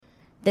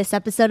This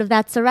episode of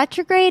That's So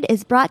Retrograde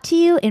is brought to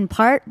you in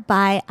part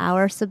by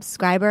our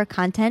subscriber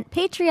content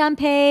Patreon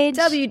page.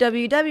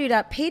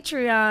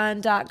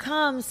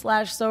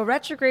 www.patreon.com/so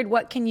retrograde.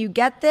 What can you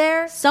get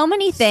there? So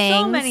many things.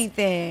 So many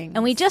things.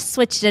 And we just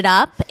switched it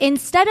up.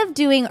 Instead of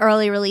doing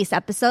early release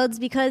episodes,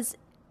 because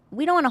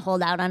we don't want to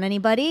hold out on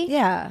anybody.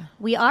 Yeah.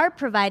 We are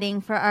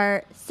providing for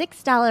our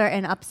 $6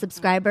 and up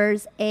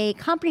subscribers a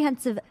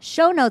comprehensive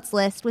show notes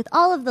list with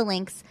all of the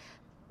links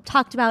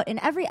talked about in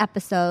every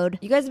episode.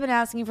 You guys have been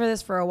asking for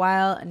this for a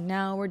while, and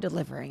now we're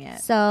delivering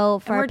it.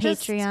 So for and our we're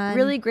just Patreon,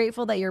 really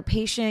grateful that you're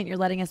patient, you're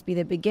letting us be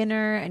the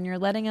beginner, and you're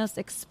letting us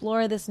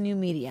explore this new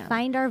medium.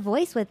 find our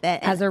voice with it.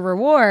 As a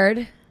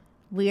reward,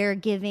 we're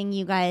giving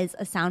you guys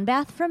a sound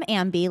bath from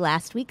Ambi,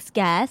 last week's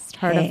guest.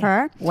 Heard of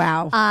her.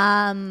 Wow.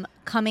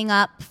 Coming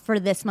up for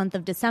this month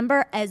of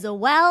December, as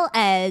well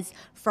as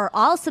for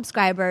all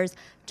subscribers,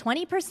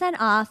 20%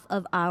 off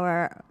of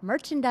our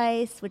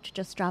merchandise, which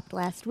just dropped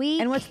last week.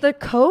 And what's the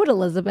code,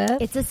 Elizabeth?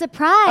 It's a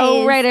surprise.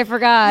 Oh, right. I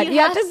forgot. You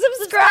have to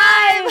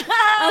subscribe.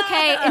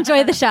 Okay.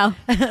 Enjoy the show.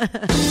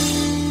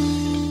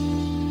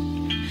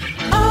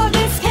 Oh,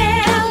 this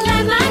kale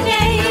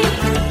lemonade,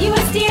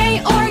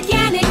 USDA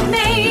organic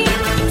made.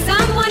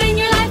 Someone in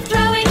your life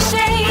throwing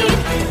shade.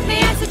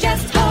 May I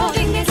suggest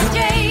holding this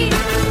jade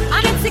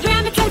on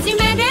Instagram because you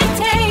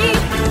meditate.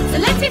 So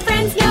let's be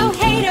friends, no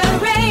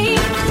haterade.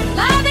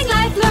 Loving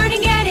life,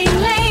 learning, getting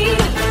laid.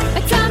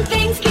 But some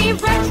things be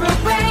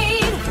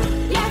retrograde.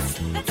 Yes,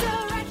 that's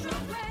so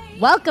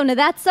retrograde. Welcome to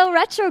That's So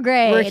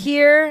Retrograde. We're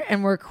here,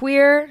 and we're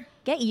queer,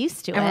 Get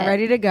used to and it. we're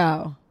ready to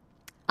go.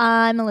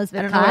 I'm I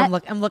Elizabeth don't know.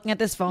 Cott. I'm looking at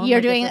this phone. You're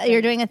like doing it's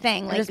you're doing a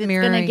thing. Like just it's gonna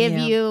mirroring give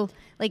you. you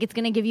like it's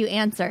gonna give you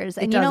answers.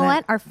 And you know doesn't.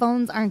 what? Our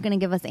phones aren't gonna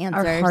give us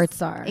answers.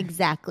 hearts are.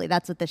 Exactly.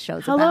 That's what this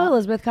show's Hello, about.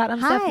 Elizabeth Cott. I'm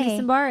Hi. Stephanie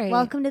Simbari.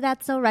 Welcome to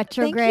That's So Thank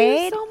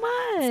Retrograde. you so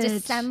much. It's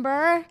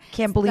December.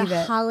 Can't It's believe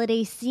the it.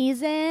 holiday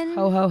season.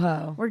 Ho, ho,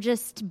 ho. We're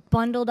just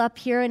bundled up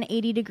here in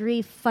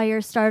 80-degree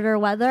fire starter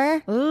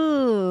weather.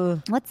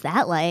 Ooh. What's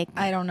that like?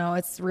 I don't know.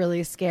 It's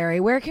really scary.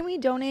 Where can we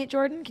donate,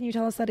 Jordan? Can you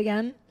tell us that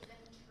again?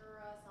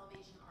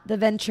 The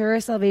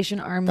Ventura Salvation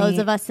Army. Those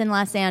of us in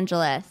Los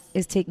Angeles,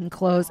 is taking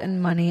clothes and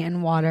money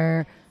and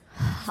water.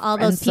 all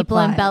those and people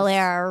in supplies. Bel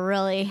Air are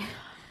really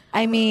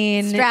I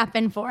mean,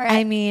 strapping for it.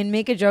 I mean,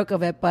 make a joke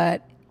of it,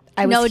 but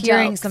I was No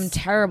hearing jokes. some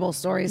terrible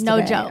stories No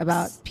today jokes.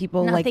 about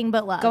people Nothing like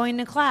but love. going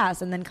to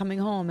class and then coming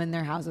home and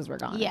their houses were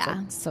gone.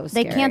 Yeah. It's so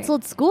They scary.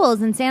 canceled schools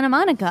in Santa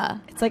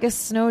Monica. It's like a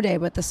snow day,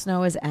 but the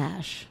snow is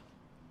ash.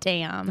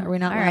 Damn. Are we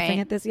not All laughing right.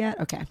 at this yet?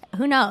 Okay.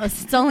 Who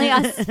knows? It's only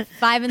us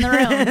 5 in the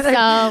room.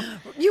 So,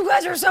 You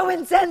guys are so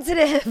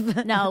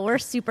insensitive. no, we're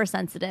super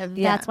sensitive.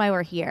 Yeah. That's why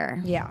we're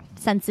here. Yeah.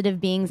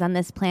 Sensitive beings on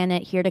this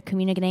planet here to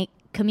communicate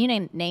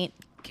Communinate.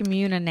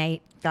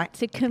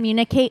 to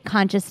communicate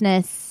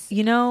consciousness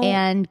You know,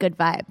 and good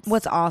vibes.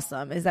 what's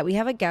awesome is that we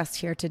have a guest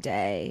here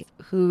today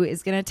who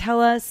is going to tell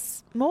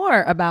us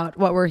more about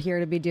what we're here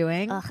to be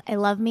doing. Ugh, I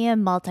love me a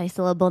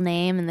multi-syllable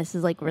name, and this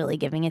is like really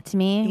giving it to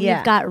me. Yeah.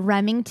 We've got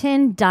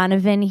Remington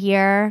Donovan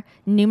here,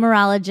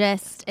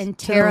 numerologist and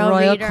To the tarot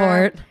royal reader.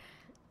 court.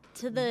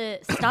 To the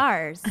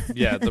stars.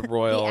 Yeah, the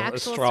royal The actual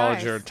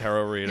astrologer, stars.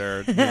 tarot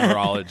reader,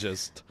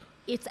 numerologist.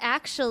 It's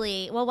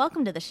actually, well,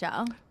 welcome to the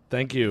show.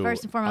 Thank you.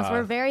 First and foremost,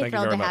 we're very thank you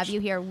thrilled very to have much. you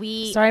here.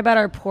 We Sorry about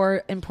our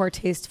poor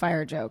taste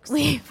fire jokes.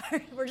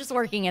 we're just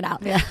working it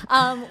out. Yeah.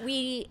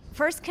 We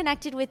first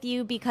connected with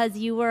you because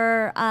you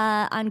were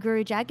on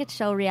Guru Jagat's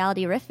show,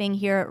 Reality Riffing,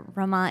 here at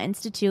Rama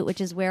Institute, which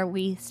is where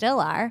we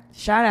still are.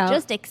 Shout out.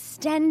 Just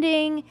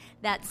extending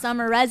that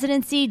summer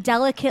residency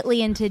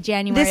delicately into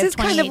January This of is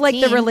kind of like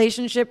the 2018.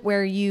 relationship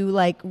where you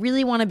like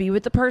really want to be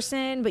with the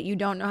person, but you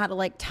don't know how to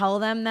like tell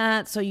them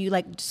that. So you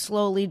like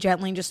slowly,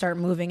 gently just start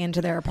moving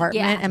into their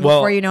apartment. Yeah. And Well,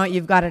 before you know it,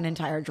 you've got an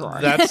entire drawer.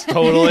 That's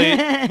totally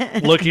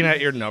looking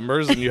at your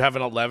numbers and you have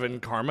an 11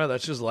 karma.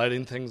 That's just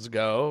letting things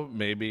go,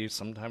 maybe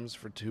sometimes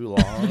for too long.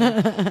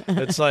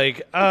 It's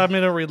like, I'm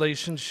in a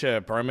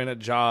relationship or I'm in a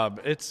job.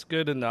 It's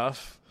good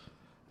enough.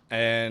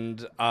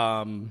 And,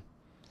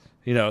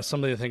 you know,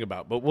 something to think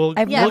about. But we'll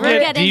I've get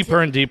never-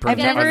 deeper and deeper I've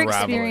into never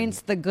unraveling.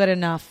 experienced the good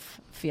enough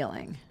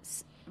feeling.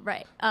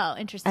 Right. Oh,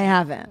 interesting. I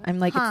haven't. I'm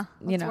like, Huh. it's,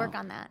 you Let's know, work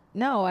on that.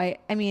 No, I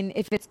mean,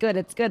 if it's good,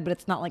 it's good, but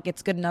it's not like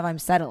it's good enough. I'm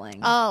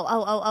settling. Oh.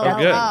 Oh,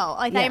 good. I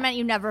thought Yeah. you meant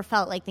you never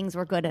felt like things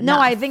were good enough. no,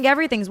 I think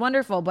everything's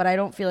wonderful, but I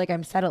don't feel like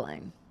I'm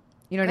settling.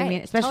 You know what I Right,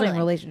 mean? Especially in totally.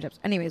 relationships.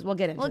 Anyways, we'll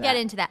get into that. We'll get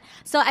into that.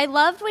 So I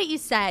loved what you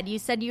said. You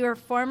said you were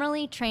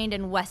formerly trained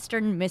in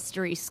Western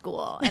Mystery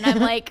School. And I'm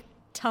like,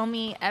 tell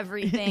me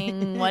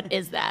everything. What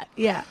is that?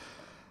 Yeah.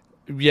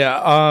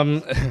 Yeah,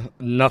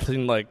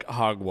 nothing like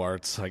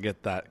Hogwarts. I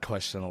get that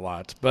question a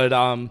lot. But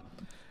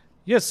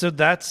yeah, so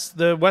that's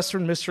the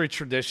Western mystery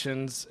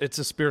traditions. It's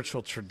a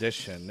spiritual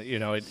tradition. You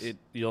know,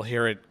 you'll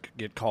hear it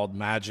get called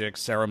magic,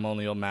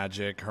 ceremonial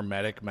magic,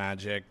 hermetic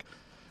magic,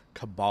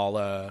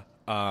 Kabbalah.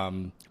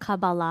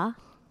 Kabbalah.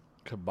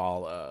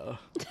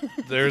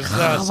 There's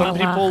some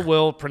people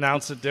will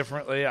pronounce it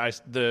differently.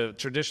 The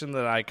tradition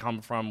that I come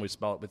from, we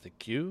spell it with a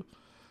Q.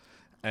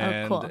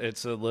 And cool.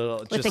 it's a little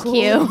With just a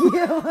Q.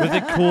 with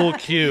a cool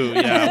Q.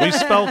 Yeah, we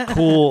spell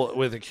cool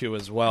with a Q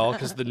as well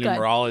because the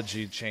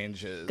numerology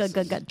changes.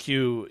 Good.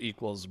 Q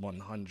equals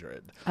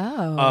 100.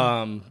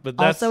 Oh. But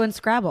that's Also in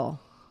Scrabble.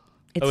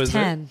 It's is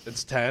 10.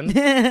 It's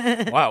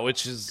 10. Wow,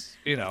 which is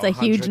It's a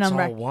huge 100's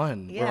number. All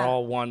one. Yeah. We're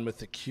all one with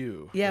the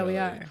Q. Yeah, we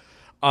really.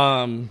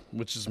 are.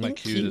 Which is my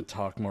cue to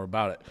talk more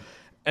about it.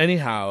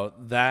 Anyhow,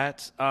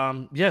 that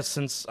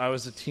since I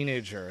was a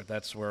teenager,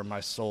 that's where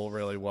my soul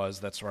really was.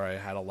 That's where I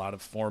had a lot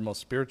of formal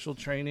spiritual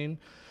training,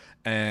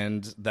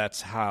 and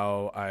that's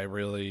how I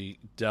really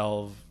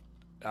delve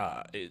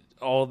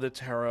all the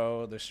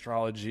tarot, the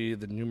astrology,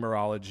 the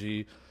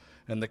numerology,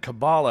 and the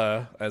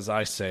Kabbalah, as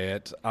I say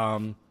it.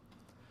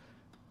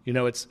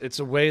 It's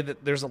a way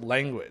that there's a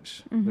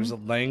language. Mm-hmm. There's a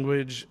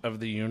language of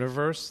the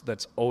universe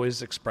that's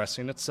always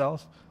expressing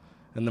itself,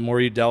 and the more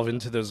you delve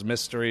into those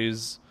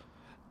mysteries,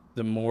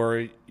 the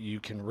more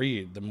you can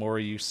read, the more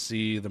you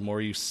see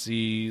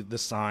the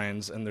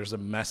signs, and there's a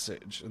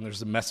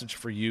message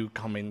for you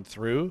coming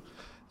through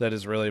that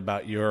is really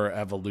about your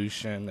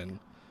evolution. And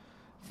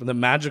from the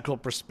magical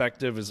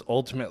perspective is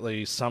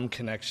ultimately some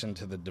connection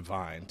to the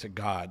divine, to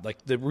God,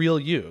 like the real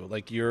you,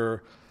 like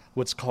your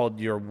what's called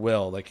your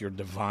will, like your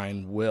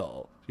divine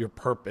will, your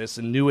purpose.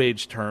 In New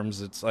Age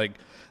terms, it's like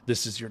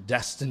this is your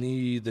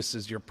destiny, this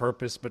is your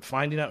purpose, but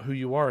finding out who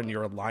you are and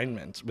your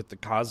alignment with the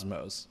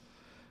cosmos.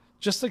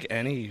 Just like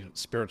any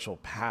spiritual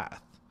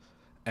path.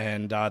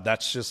 And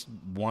that's just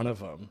one of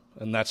them.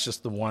 And that's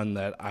just the one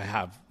that I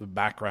have the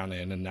background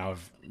in. And now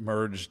I've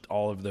merged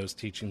all of those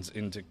teachings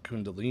into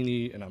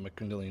Kundalini. And I'm a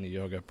Kundalini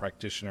yoga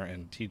practitioner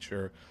and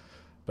teacher.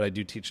 But I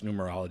do teach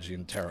numerology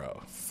and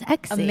tarot.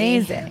 Sexy.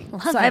 Amazing.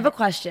 Love So I have a it.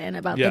 question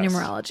about Yes. the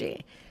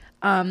numerology.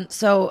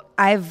 So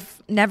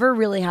I've never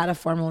really had a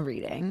formal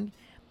reading,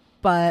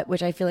 but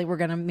which I feel like we're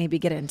going to maybe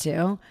get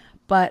into.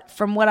 But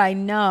from what I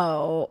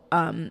know,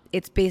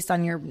 it's based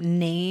on your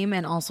name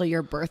and also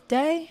your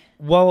birthday.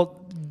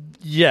 Well,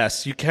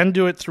 yes, you can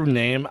do it through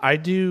name. I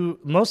do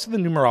most of the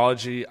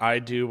numerology I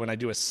do when I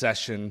do a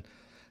session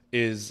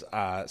is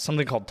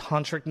something called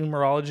tantric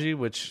numerology,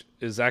 which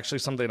is actually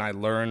something I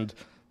learned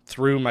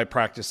through my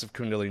practice of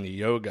Kundalini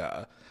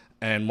yoga.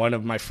 And one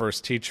of my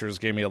first teachers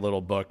gave me a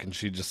little book, and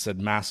she just said,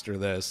 master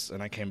this.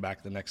 And I came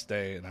back the next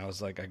day, and I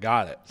was like, I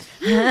got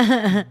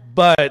it.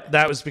 But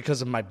that was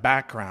because of my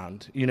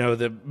background.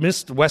 The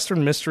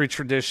Western mystery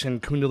tradition,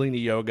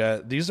 Kundalini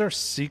yoga, these are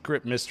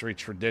secret mystery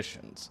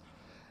traditions.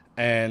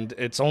 And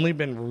it's only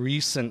been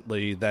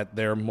recently that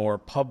they're more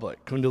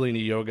public.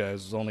 Kundalini yoga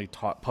is only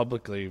taught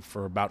publicly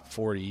for about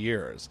 40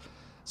 years.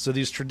 So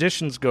these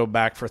traditions go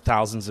back for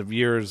thousands of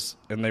years,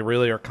 and they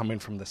really are coming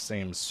from the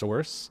same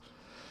source.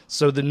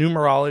 So the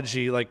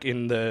numerology, like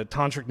in the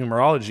tantric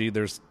numerology,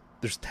 there's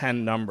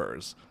 10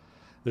 numbers.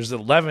 There's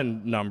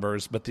 11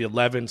 numbers, but the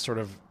 11 sort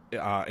of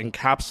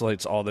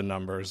encapsulates all the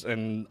numbers.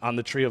 And on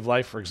the Tree of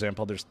Life, for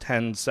example, there's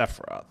 10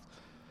 Sephiroth.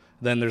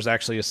 Then there's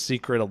actually a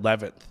secret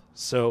 11th.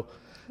 So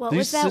What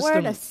was that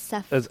word? A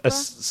Sephiroth? A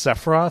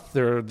Sephiroth,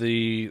 they're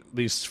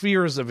the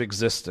spheres of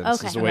existence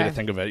Okay. is the way to Okay.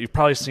 think of it. You've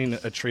probably seen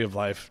a Tree of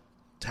Life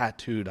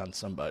tattooed on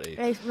somebody.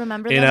 I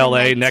remember In them LA,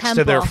 my next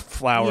to their temple.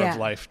 flower Yeah. of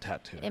life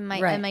tattoo. in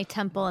my Right. in my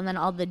temple, and then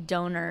all the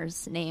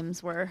donors'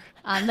 names were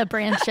on the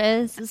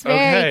branches. It's very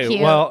Okay,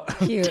 cute. well,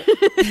 Cute.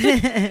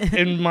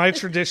 in my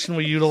tradition,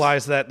 we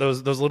utilize that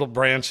those little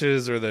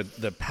branches or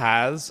the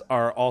paths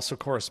are also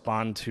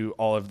correspond to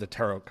all of the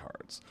tarot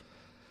cards.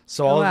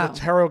 So all wow. of the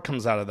tarot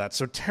comes out of that.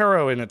 So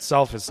tarot in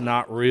itself is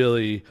not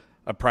really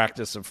a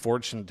practice of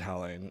fortune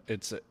telling.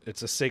 It's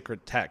a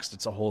sacred text.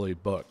 It's a holy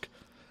book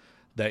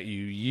that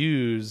you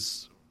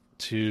use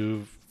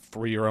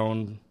for your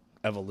own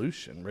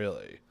evolution,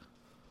 really.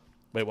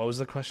 Wait, what was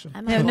the question?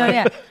 No,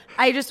 yeah.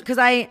 I just because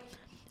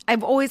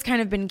I've always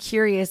kind of been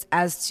curious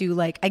as to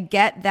like I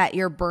get that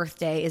your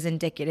birthday is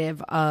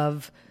indicative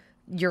of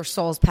your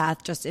soul's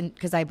path, just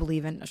because I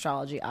believe in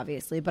astrology,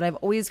 obviously. But I've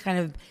always kind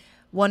of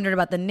wondered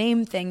about the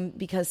name thing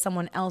because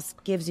someone else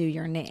gives you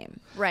your name.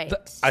 right.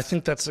 I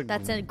think that's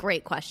a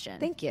great question.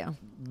 Thank you.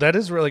 That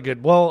is really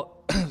good. Well,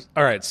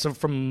 all right. So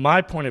from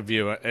my point of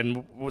view,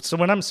 and so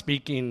when I'm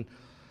speaking,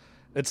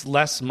 it's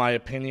less my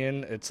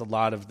opinion. It's a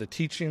lot of the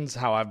teachings,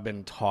 how I've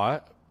been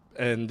taught.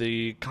 And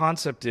the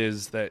concept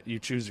is that you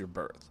choose your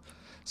birth.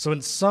 So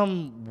in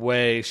some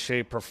way,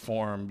 shape, or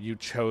form, you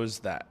chose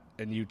that.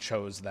 And you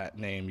chose that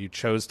name. You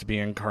chose to be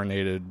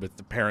incarnated with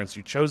the parents.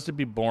 You chose to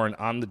be born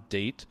on the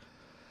date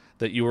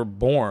that you were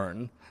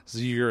born. So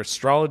your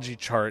astrology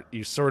chart,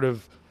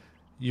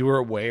 you were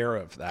aware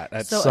of that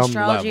at So some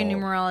astrology level.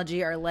 and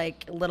numerology are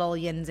like little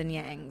yins and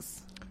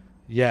yangs.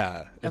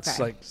 Yeah, it's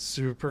Okay. like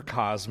super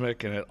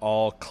cosmic, and it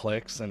all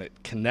clicks and it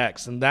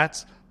connects. And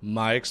that's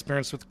my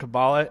experience with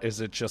Kabbalah, is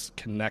it just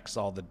connects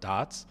all the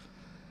dots.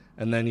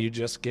 And then you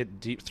just get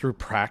deep through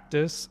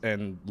practice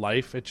and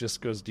life, it just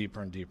goes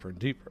deeper and deeper and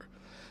deeper.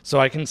 So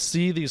I can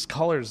see these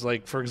colors,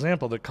 like, for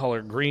example, the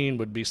color green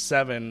would be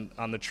 7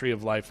 on the Tree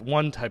of Life,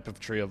 one type of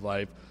Tree of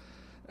Life,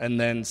 and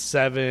then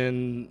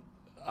 7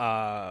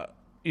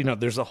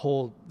 there's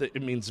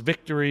it means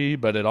victory,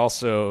 but it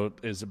also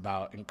is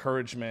about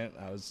encouragement.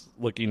 I was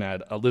looking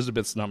at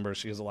Elizabeth's number.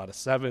 She has a lot of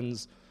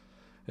 7s.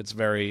 It's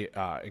very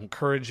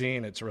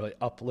encouraging. It's really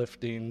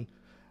uplifting.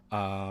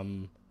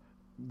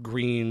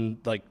 Green,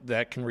 like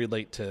that can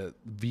relate to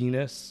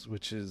Venus,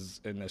 which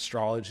is in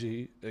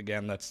astrology.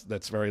 Again,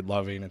 that's very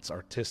loving. It's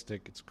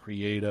artistic. It's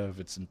creative.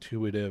 It's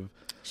intuitive.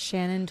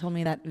 Shannon told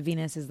me that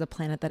Venus is the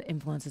planet that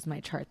influences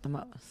my chart the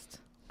most.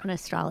 An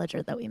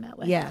astrologer that we met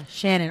with. Yeah,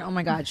 Shannon. Oh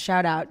my God,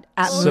 shout out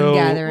at So- Moon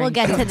Gathering. We'll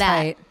get to that.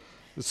 Tight.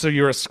 So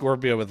you're a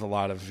Scorpio with a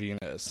lot of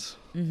Venus.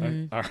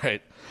 Mm-hmm. All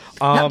right.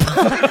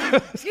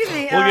 Excuse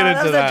me. We'll get into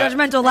that was that. a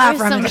judgmental laugh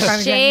There's from some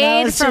me. shade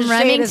That was from some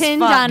shade as Remington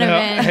fuck.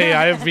 Donovan. No, hey,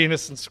 I have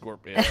Venus and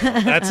Scorpio.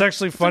 That's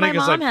actually funny my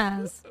because mom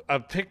has. I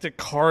picked a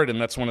card,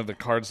 and that's one of the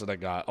cards that I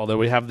got, although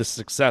we have this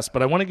success.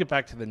 But I want to get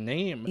back to the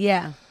name.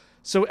 Yeah.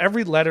 So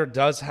every letter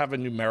does have a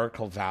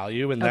numerical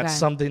value, and that's Okay.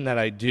 something that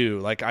I do.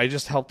 Like, I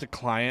just helped a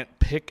client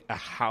pick a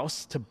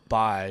house to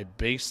buy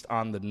based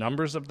on the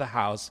numbers of the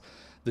house,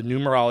 the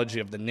numerology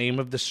of the name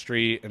of the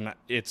street, and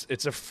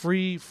it's a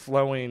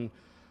free-flowing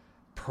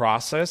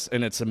process,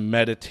 and it's a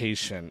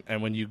meditation.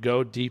 And when you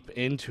go deep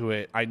into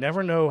it, I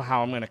never know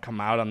how I'm going to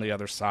come out on the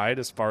other side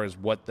as far as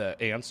what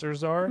the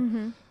answers are.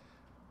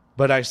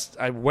 But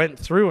I went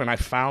through and I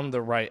found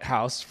the right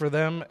house for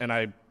them, and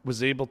I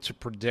was able to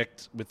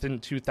predict within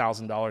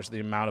 $2,000 the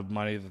amount of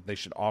money that they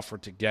should offer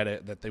to get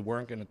it, that they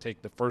weren't going to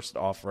take the first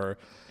offer,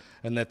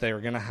 and that they were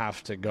going to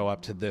have to go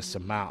up to this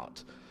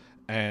amount.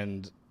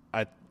 And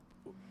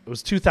it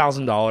was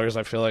 $2,000.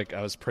 I feel like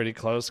I was pretty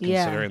close,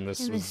 Yeah. considering this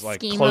In the was like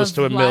scheme close of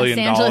to $1 million.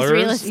 Los Angeles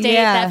real estate,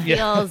 Yeah. that Yeah,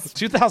 feels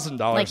 $2,000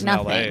 like in LA.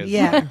 nothing.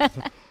 Yeah.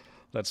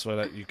 That's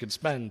what you could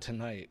spend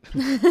tonight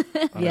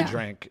on Yeah. a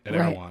drink at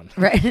Right. Erewhon.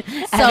 Right.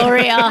 so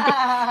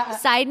real.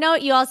 Side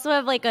note, you also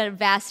have like a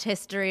vast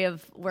history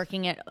of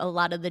working at a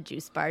lot of the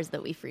juice bars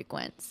that we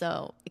frequent.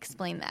 So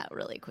explain that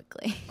really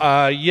quickly.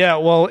 Yeah,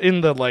 well, in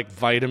the like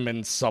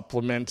vitamin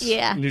supplement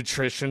Yeah.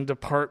 nutrition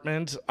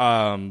department,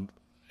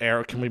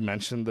 Eric, can we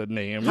mention the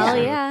name?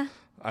 Hell yeah.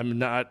 I'm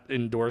not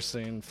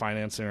endorsing,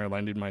 financing, or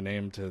lending my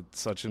name to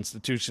such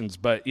institutions,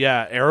 but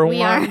yeah,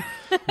 Erewhon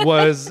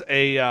was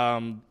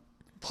a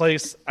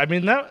place. I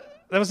mean, that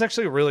was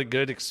actually a really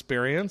good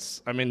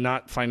experience. I mean,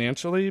 not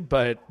financially,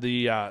 but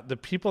the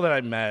people that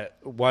I met,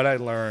 what I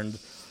learned,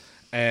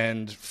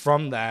 and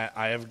from that,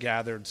 I have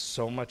gathered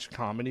so much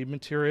comedy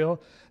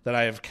material that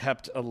I have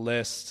kept a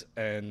list,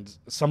 and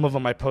some of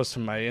them I post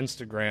on my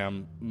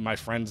Instagram. My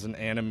friend's an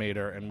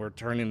animator, and we're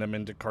turning them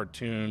into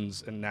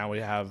cartoons, and now we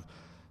have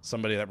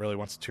somebody that really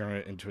wants to turn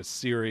it into a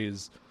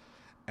series,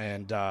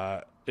 and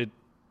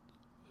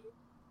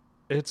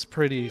it's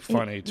pretty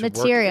funny to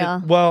material.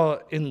 work.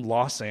 Well, in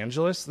Los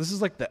Angeles, this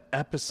is like the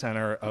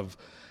epicenter of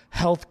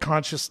health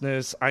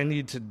consciousness. I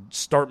need to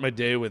start my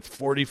day with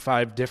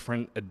 45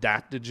 different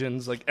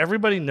adaptogens. Like,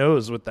 everybody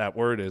knows what that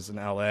word is in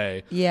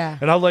LA. Yeah.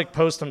 And I'll like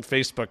post on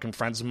Facebook, and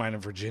friends of mine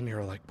in Virginia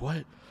are like,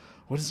 what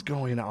is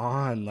going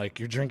on? Like,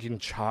 you're drinking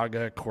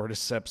chaga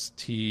cordyceps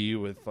tea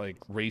with like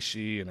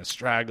reishi and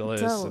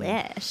astragalus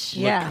Delish.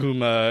 and Yeah.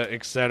 lucuma,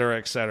 et cetera,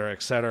 et cetera,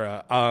 et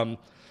cetera.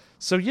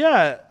 So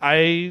yeah,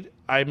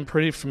 I'm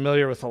pretty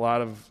familiar with a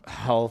lot of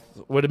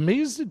health. What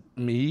amazed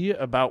me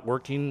about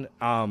working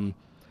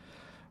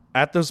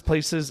at those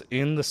places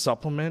in the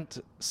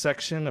supplement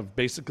section of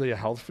basically a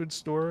health food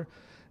store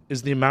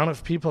is the amount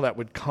of people that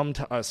would come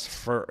to us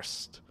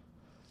first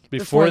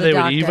before the they would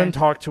doctor. even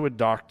talk to a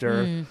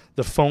doctor,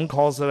 the phone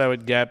calls that I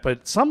would get.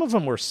 But some of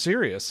them were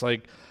serious,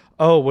 like,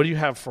 oh, what do you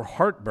have for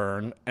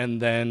heartburn?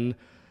 And then,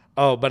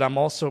 oh, but I'm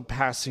also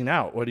passing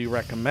out. What do you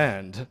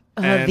recommend?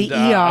 The I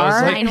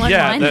was ER? like,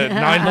 yeah, the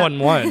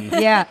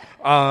 911. Yeah.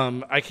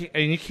 I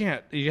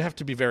can't, and you have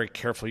to be very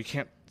careful. You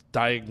can't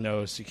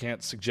diagnose, you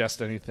can't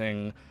suggest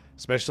anything,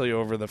 especially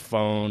over the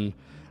phone.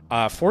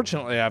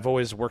 Fortunately, I've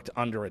always worked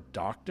under a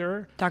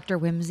doctor. Dr.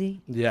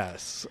 Whimsy.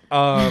 Yes.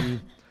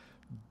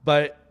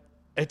 But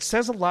it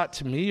says a lot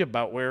to me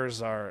about where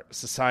is our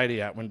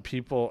society at when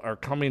people are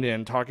coming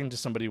in, talking to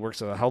somebody who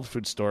works at a health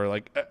food store.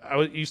 Like,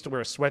 I used to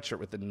wear a sweatshirt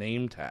with a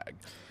name tag.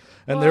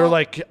 And they're Well,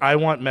 like, I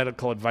want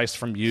medical advice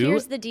from you.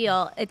 Here's the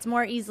deal. It's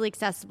more easily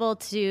accessible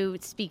to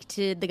speak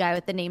to the guy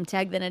with the name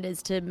tag than it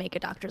is to make a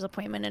doctor's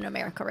appointment in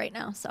America right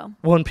now. So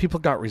Well, and people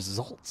got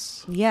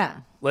results. Yeah.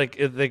 Like,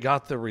 they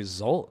got the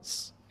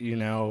results, you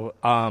know.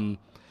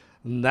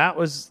 That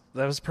was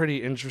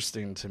pretty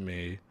interesting to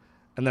me.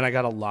 And then I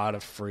got a lot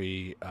of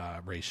free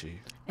reishi,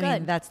 I mean,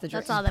 Good. that's the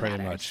That's dream. all that pretty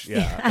matters. much,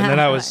 yeah. And then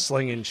I was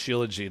slinging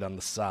Shilajit on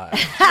the side.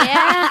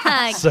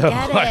 Yeah, So get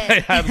I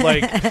it. had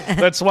like,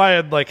 that's why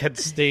I had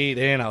stayed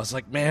in. I was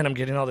like, man, I'm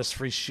getting all this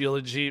free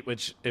Shilajit,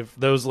 which, if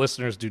those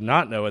listeners do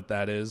not know what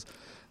that is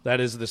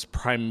this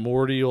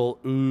primordial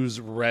ooze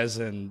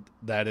resin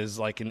that is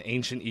like an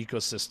ancient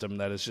ecosystem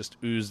that is just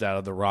oozed out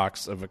of the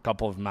rocks of a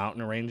couple of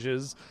mountain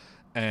ranges,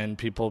 and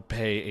people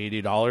pay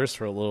 $80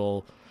 for a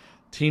little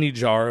teeny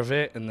jar of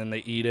it, and then they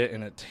eat it,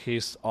 and it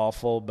tastes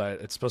awful, but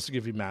it's supposed to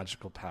give you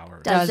magical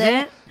powers. Does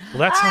it? Well,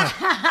 that's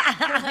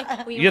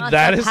how. We Yeah, want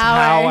that the is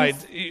how I.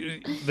 powers.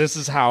 This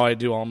is how I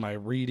do all my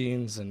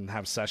readings and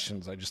have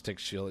sessions. I just take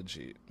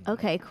Shilajit.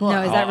 Okay, cool.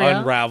 No, is that I'll real?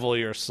 unravel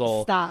your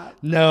soul. Stop.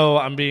 No,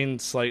 I'm being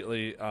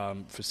slightly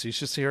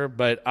facetious here,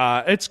 but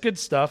it's good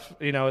stuff.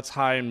 You know, it's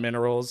high in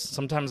minerals.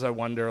 Sometimes I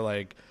wonder,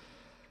 like,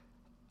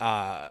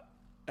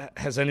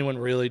 has anyone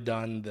really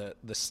done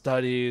the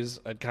studies?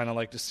 I'd kind of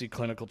like to see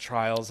clinical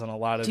trials on a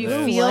lot of Do you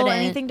this. feel Wouldn't.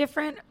 anything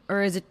different,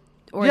 or is it?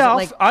 Or Yeah,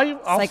 is it like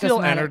I'll feel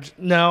psychosomatic? energy.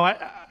 No,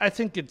 I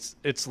think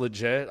it's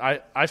legit.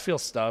 I feel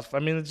stuff. I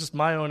mean, it's just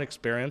my own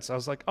experience. I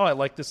was like, oh, I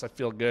like this. I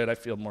feel good. I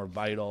feel more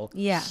vital.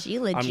 Yeah.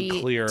 Sheila I'm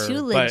G. clear,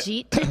 Too but-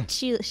 legit.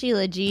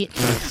 Sheila G.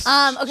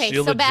 Okay,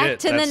 Sheila so back Jit,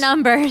 to the that's-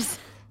 numbers.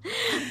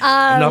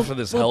 Enough of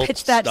this We'll health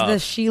pitch that stuff. to the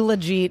Sheila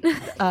Jeet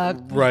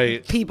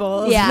Right.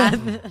 people. Yeah.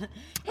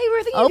 Hey,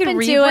 we're thinking Open you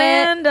to could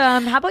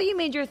rebrand. How about you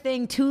made your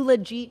thing too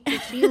legit to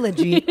Sheila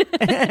Jeet?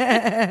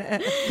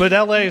 But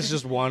LA is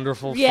just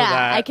wonderful Yeah, for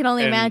that. I can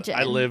only and imagine.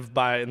 I live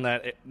in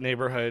that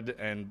neighborhood,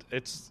 and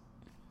it's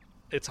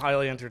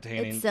highly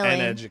entertaining It's silly.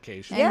 and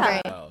educational.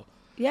 Yeah. So.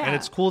 Yeah. And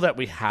it's cool that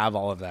we have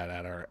all of that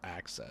at our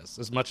access.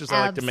 As much as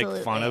I like to make fun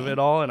of Absolutely. it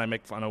all, and I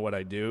make fun of what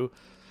I do,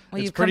 Well,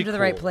 it's you've come pretty to the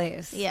right cool.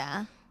 place.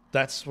 Yeah.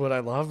 That's what I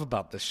love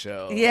about the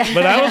show. Yeah.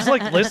 But I was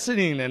like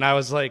listening, and I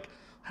was like,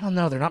 I don't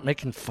know, they're not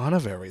making fun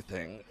of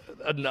everything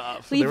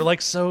enough. They were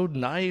like so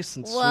nice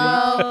and sweet.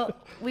 Well,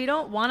 we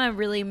don't want to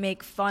really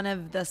make fun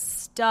of the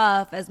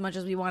stuff as much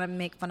as we want to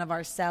make fun of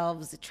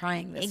ourselves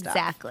trying this stuff.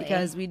 Exactly.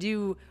 Because we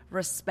do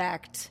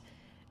respect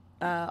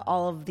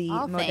all of the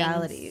All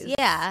modalities. things.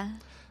 Yeah.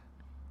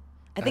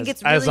 I think As-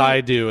 it's really, as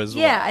I do as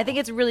well. Yeah, I think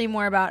it's really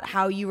more about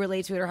how you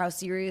relate to it or how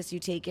serious you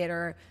take it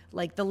or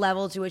like the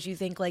level to which you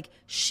think like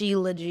she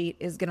legit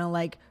is gonna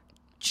like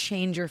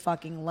change your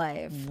fucking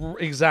life.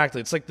 Exactly.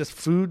 It's like this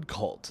food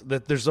cult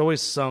that there's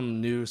always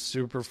some new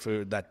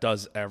superfood that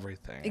does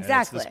everything. And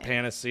Exactly. it's this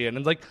panacea. And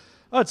it's like,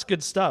 oh, it's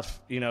good stuff.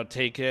 You know,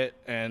 take it.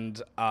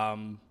 And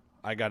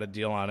I got a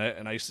deal on it,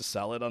 and I used to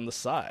sell it on the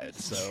side.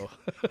 So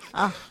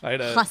I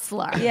had a,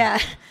 Hustler. Yeah.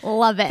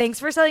 Love it. Thanks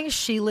for selling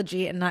she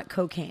legit and not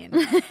cocaine.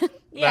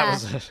 Yeah.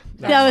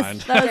 that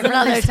was That was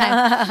another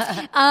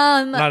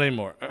time. not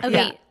anymore. Okay.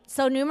 Yeah.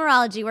 So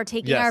numerology, we're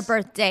taking Yes. our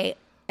birthday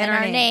and And our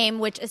our name. name,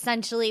 which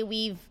essentially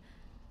we've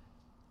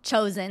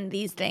chosen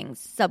these things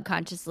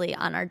subconsciously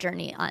on our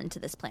journey onto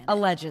this planet.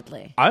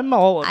 Allegedly. I'm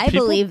all. I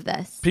people- believe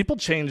this. People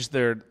change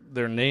their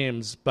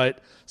names, but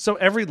so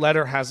every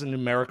letter has a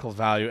numerical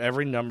value.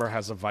 Every number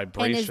has a And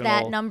vibrational. is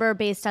that number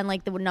based on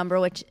like the number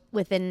which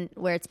within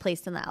where it's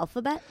placed in the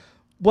alphabet?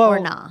 well, or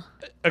nah?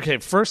 Okay,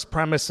 first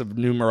premise of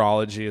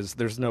numerology is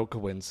there's no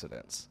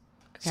coincidence.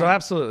 So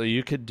absolutely,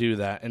 you could do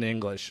that in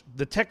English.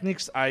 The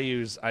techniques I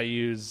use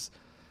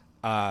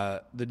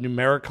the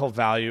numerical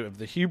value of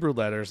the Hebrew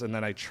letters, and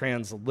then I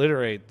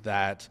transliterate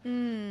that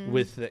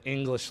with the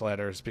English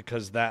letters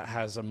because that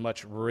has a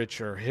much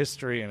richer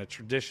history and a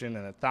tradition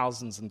and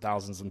thousands and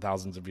thousands and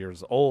thousands of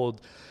years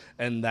old.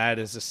 And that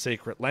is a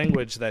sacred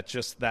language that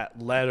just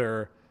that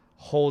letter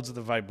holds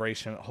the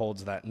vibration, it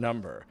holds that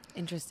number.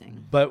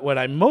 Interesting. But what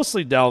I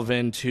mostly delve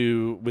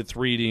into with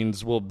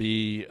readings will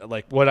be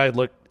like what I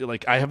look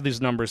like. I have these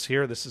numbers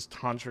here. This is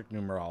tantric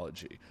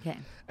numerology. Okay.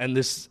 And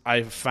this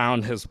I've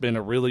found has been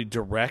a really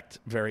direct,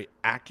 very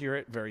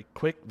accurate, very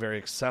quick, very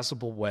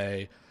accessible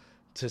way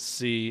to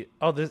see,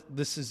 oh,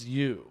 this is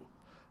you.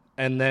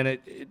 And then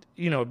it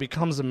it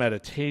becomes a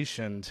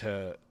meditation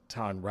to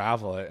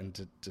unravel it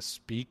and to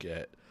speak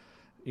it.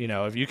 You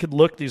know, if you could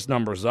look these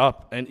numbers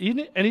up, and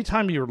even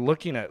anytime you're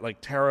looking at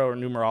like tarot or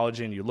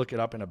numerology and you look it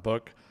up in a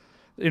book,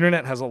 the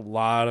internet has a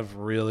lot of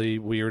really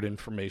weird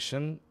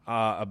information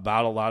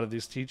about a lot of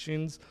these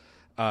teachings,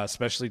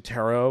 especially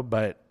tarot.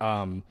 But,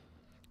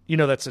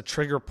 that's a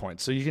trigger point.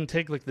 So you can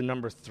take like the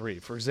number 3.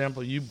 For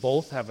example, you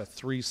both have a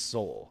 3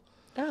 soul.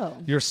 Oh.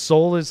 Your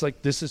soul is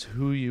like, this is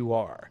who you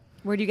are.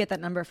 Where do you get that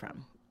number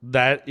from?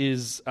 That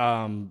is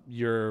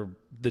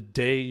the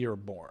day you're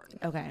born.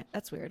 Okay.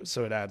 That's weird.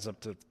 So it adds up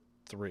to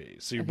 3.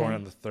 So you're born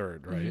on the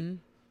 3rd, right? Oh,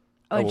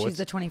 Oh, and what's- she's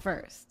the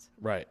 21st.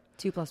 Right.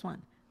 2 +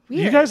 1.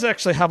 You guys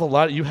actually have a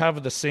lot. You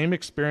have the same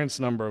experience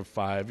number of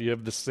 5. You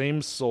have the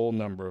same soul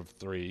number of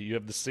 3. You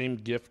have the same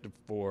gift of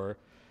 4.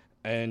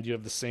 And you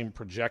have the same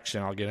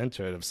projection, I'll get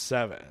into it, of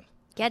 7.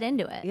 Get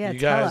into it. Yeah, You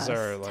tell guys us.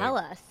 are like Tell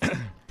us.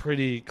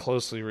 pretty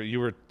closely. You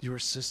were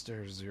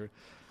sisters. You're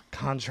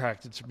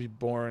contracted to be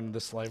born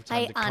this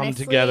lifetime I to come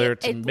honestly- together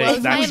to it make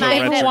blows that my so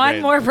mind. retrograde.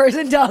 One more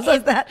person tells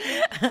us that.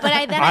 But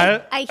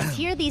I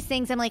hear these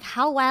things. I'm like,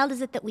 how wild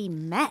is it that we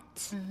met?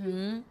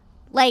 Mm-hmm.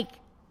 Like,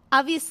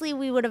 obviously,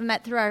 we would have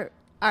met through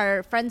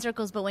our friend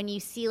circles. But when you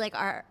see like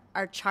our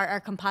chart,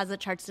 our composite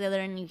charts together,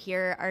 and you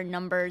hear our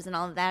numbers and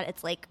all of that,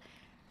 it's like,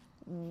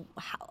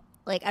 how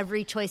like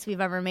every choice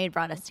we've ever made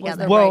brought us Was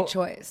together. the Well, right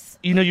choice.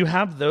 You know, you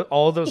have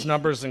all those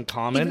numbers in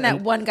common. Even that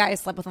and- one guy I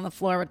slept with on the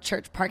floor of a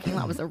church parking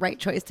lot was the right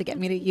choice to get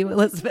me to you,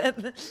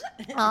 Elizabeth.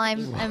 Oh,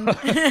 I'm honored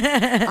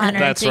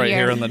That's to right hear.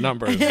 here in the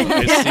numbers.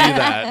 I see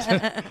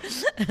that.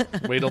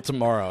 Wait till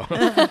tomorrow.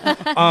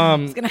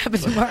 It's gonna happen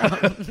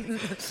tomorrow.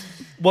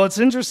 Well, it's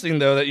interesting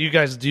though that you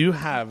guys do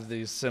have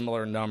these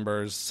similar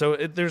numbers. So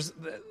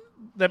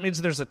that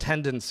means there's a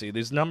tendency.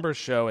 These numbers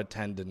show a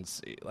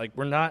tendency. Like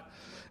we're not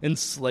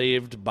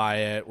enslaved by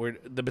it.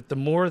 But the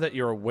more that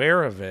you're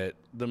aware of it,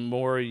 the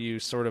more you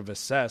sort of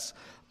assess.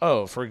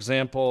 Oh, for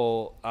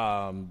example,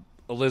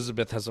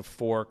 Elizabeth has a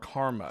 4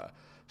 karma.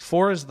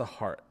 4 is the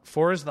heart.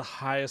 4 is the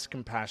highest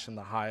compassion,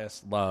 the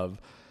highest love.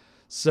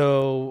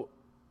 So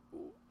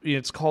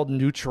it's called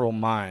neutral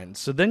mind.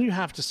 So then you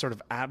have to sort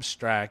of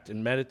abstract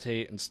and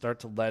meditate and start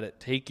to let it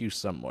take you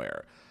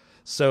somewhere.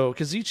 So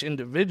because each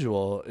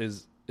individual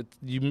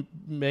you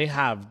may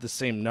have the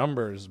same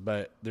numbers,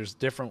 but there's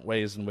different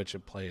ways in which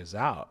it plays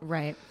out.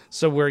 Right.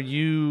 So where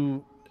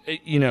you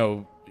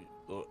have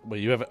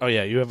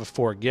a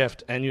 4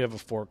 gift and you have a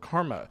 4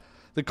 karma.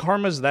 The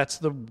karmas,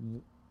 that's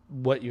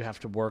what you have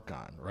to work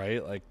on,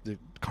 right? Like the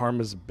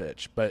karma's a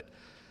bitch, but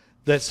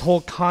this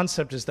whole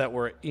concept is that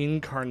we're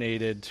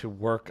incarnated to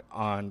work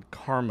on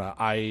karma,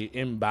 i.e.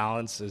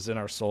 imbalances in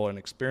our soul and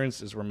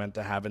experiences we're meant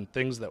to have and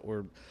things that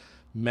we're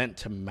meant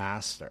to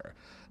master.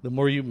 The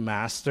more you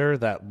master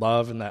that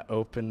love and that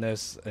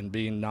openness and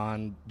being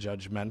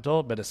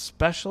non-judgmental, but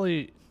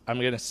especially, I'm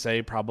going to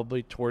say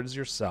probably towards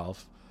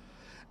yourself,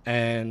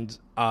 and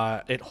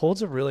it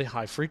holds a really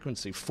high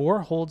frequency.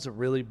 4 holds a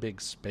really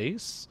big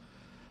space.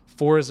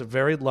 4 is a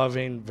very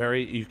loving,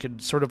 you can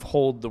sort of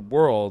hold the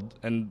world.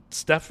 And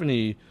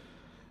Stephanie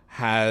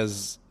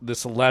has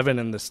this 11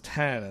 and this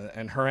 10,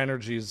 and her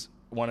energies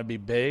want to be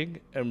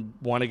big and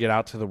want to get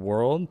out to the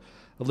world.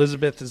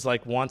 Elizabeth is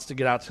wants to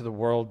get out to the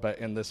world, but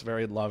in this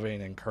very loving,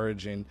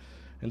 encouraging,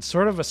 and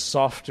sort of a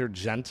softer,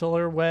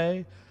 gentler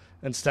way.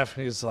 And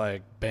Stephanie's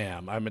like,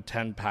 bam, I'm a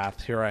 10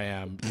 path. Here I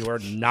am. You are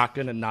not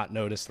going to not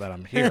notice that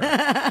I'm here.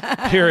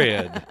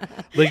 Period.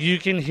 You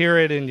can hear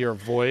it in your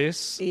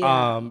voice.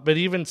 Yeah. But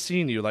even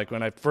seeing you,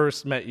 when I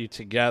first met you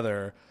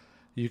together,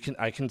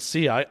 I can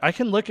see, I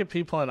can look at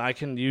people and I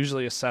can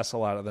usually assess a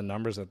lot of the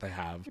numbers that they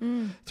have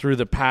through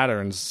the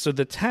patterns. So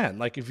the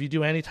 10, if you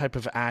do any type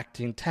of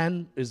acting,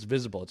 10 is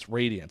visible. It's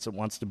radiance. It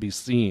wants to be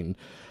seen.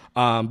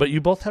 But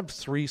you both have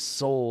 3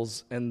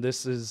 souls, and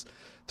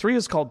 3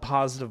 is called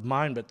positive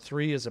mind, but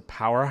 3 is a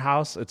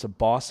powerhouse. It's a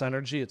boss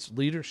energy. It's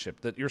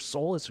leadership, that your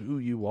soul is who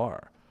you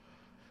are.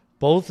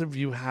 Both of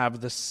you have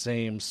the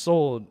same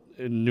soul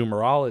in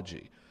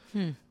numerology.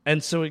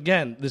 And so,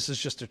 again, this is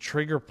just a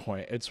trigger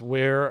point. It's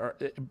where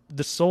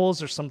the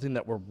souls are something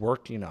that we're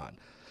working on.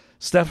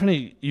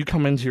 Stephanie, you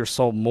come into your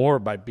soul more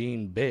by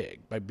being big,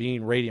 by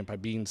being radiant, by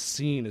being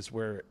seen, is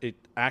where it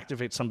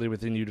activates something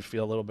within you to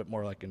feel a little bit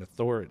more like an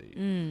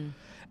authority.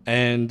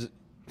 And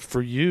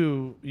for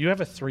you have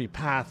a 3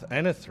 path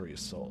and a 3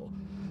 soul.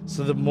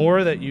 So the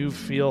more that you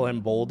feel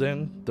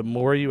emboldened, the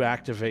more you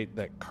activate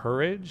that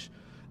courage,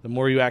 the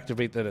more you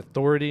activate that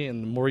authority,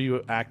 and the more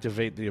you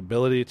activate the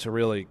ability to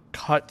really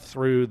cut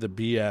through the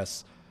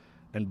BS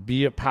and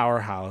be a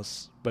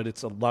powerhouse, but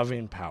it's a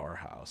loving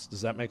powerhouse.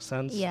 Does that make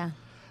sense? Yeah.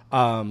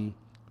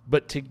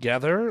 But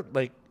together,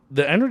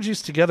 the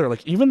energies together,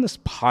 even this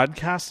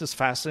podcast is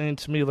fascinating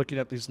to me looking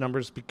at these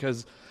numbers,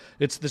 because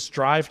it's this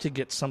drive to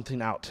get something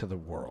out to the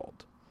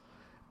world.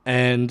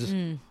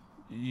 And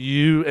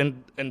you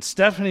and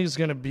Stephanie's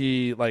going to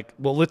be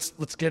well,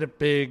 let's get it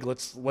big.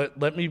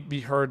 Let me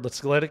be heard.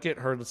 Let's let it get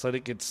heard. Let's let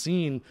it get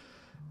seen.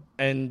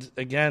 And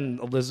again,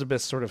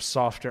 Elizabeth's sort of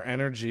softer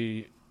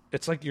energy.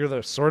 It's you're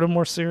the sort of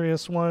more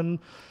serious one,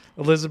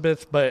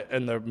 Elizabeth,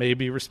 and the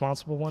maybe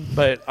responsible one.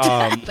 But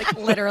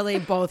Literally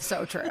both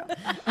so true.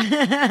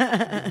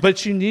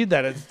 but you need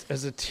that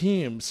as a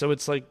team. So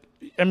it's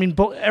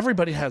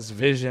everybody has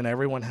vision,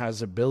 everyone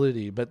has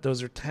ability, but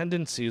those are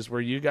tendencies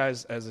where you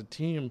guys as a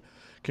team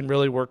can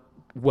really work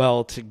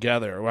well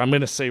together. I'm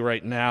going to say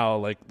right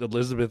now,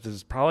 Elizabeth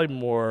is probably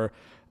more,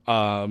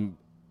 a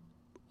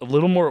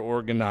little more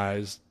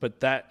organized, but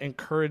that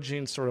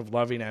encouraging sort of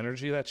loving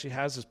energy that she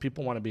has is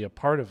people want to be a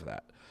part of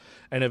that.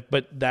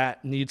 But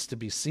that needs to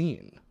be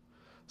seen.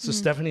 So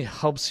Stephanie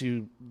helps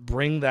you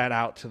bring that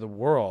out to the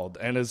world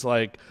and is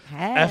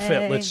F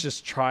it, let's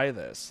just try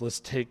this. Let's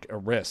take a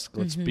risk.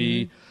 Let's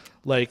be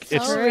it's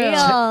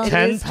real.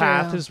 10 It is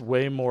path true. is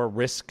way more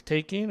risk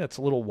taking. It's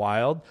a little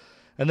wild.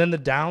 And then the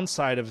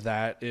downside of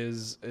that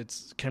is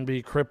can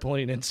be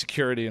crippling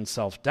insecurity and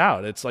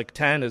self-doubt. It's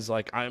 10 is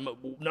I'm a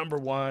number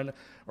 1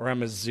 or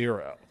I'm a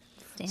 0.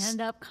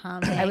 Stand-up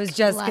comedy. I was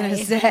just going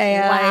to say,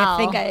 wow. I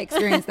think I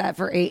experienced that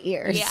for 8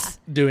 years. Yeah.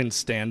 Doing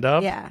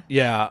stand-up? Yeah.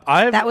 Yeah.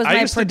 That was I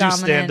my used to do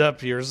predominant-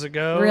 stand-up years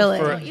ago. Really?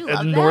 Don't you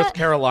love in North that?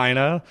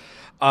 Carolina.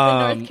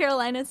 The North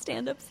Carolina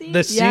stand-up scene.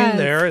 The scene Yes.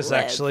 there is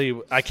Live.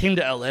 actually, I came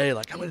to LA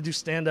I'm going to do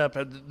stand-up.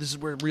 This is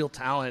where real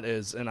talent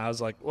is. And I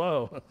was like,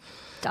 whoa,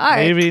 Dark.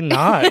 maybe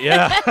not.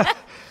 Yeah.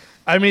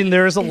 I mean,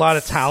 there's a lot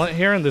of talent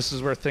here, and this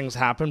is where things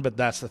happen. But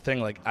that's the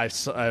thing. Like, I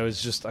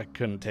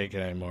couldn't take it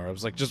anymore. I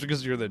was like, just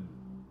because you're the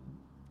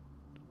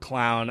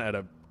clown at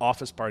a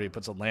office party who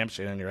puts a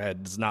lampshade on your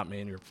head does not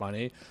mean you're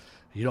funny.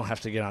 You don't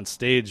have to get on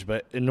stage.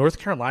 But in North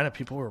Carolina,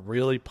 people were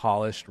really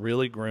polished,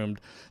 really groomed.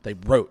 They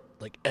wrote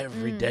like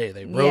every day.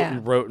 They wrote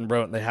and wrote and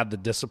wrote, and they had the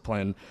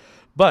discipline.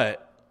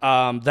 But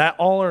that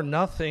all or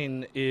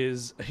nothing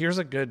is, here's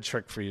a good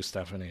trick for you,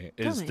 Stephanie,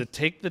 is to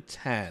take the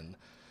 10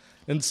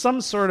 in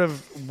some sort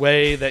of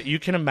way that you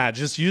can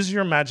imagine. Just use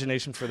your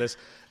imagination for this.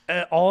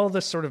 All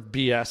this sort of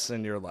BS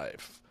in your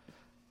life,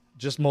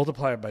 just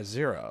multiply it by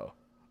 0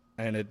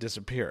 and it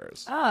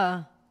disappears.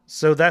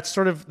 So that's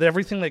sort of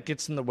everything that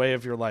gets in the way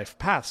of your life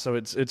path. So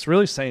it's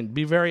really saying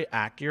be very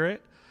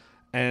accurate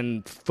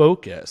and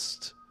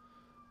focused,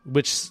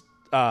 which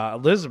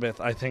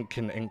Elizabeth, I think,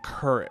 can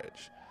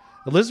encourage.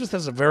 Elizabeth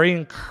has a very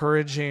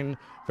encouraging,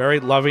 very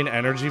loving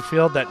energy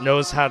field that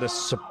knows how to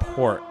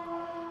support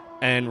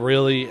and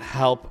really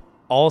help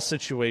all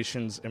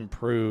situations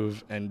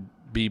improve and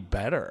be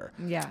better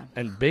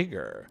and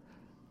bigger.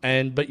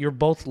 But you're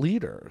both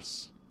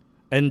leaders.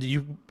 And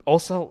you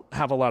also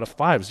have a lot of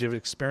 5s. You have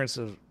experience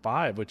of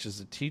 5, which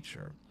is a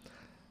teacher.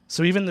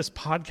 So even this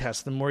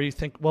podcast, the more you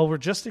think, well, we're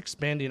just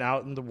expanding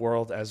out in the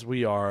world as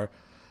we are,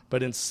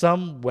 but in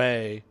some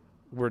way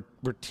we're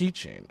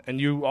teaching. And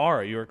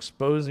you're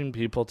exposing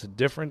people to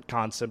different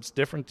concepts,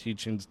 different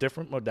teachings,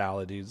 different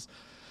modalities.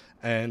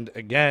 And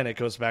again, it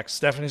goes back.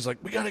 Stephanie's like,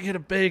 we got to get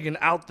it big and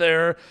out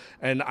there.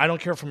 And I don't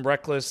care if I'm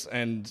reckless.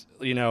 And,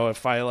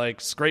 if I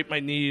like scrape my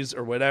knees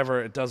or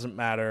whatever, it doesn't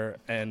matter.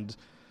 And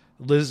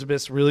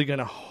Elizabeth's really going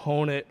to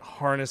hone it,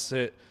 harness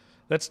it.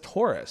 That's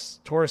Taurus.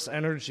 Taurus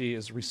energy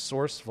is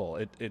resourceful.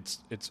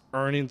 It's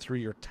earning through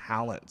your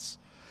talents.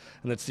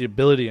 And it's the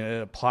ability, and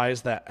it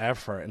applies that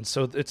effort. And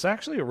so it's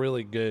actually a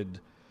really good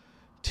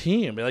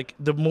team. Like,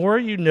 the more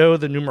you know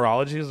the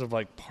numerologies of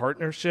like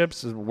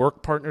partnerships and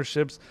work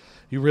partnerships,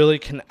 you really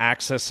can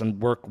access and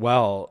work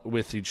well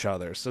with each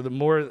other. So the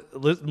more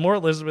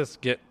Elizabeth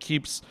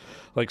keeps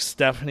like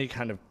Stephanie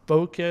kind of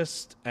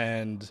focused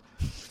and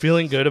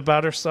feeling good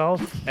about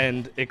herself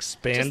and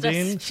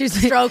expanding.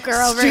 She's a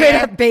stroker over straight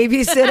here. up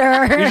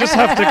babysitter. You just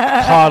have to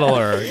coddle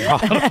her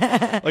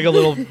like a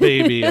little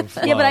baby of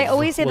love. Yeah, but I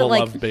always say that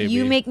like baby.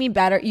 you make me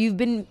better.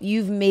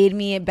 You've made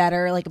me a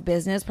better like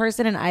business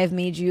person, and I've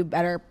made you a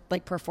better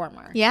like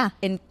performer. Yeah.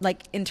 In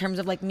terms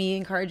of like me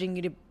encouraging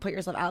you to put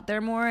yourself out there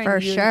more, and For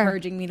you sure.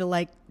 encouraging me to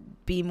like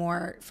be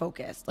more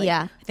focused. Like,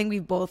 Yeah. I think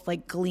we've both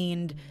like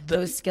gleaned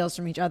those skills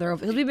from each other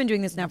because we've been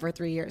doing this now for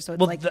 3 years. So it's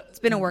Well, it's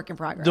been a work in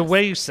progress. The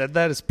way you said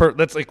that is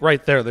that's like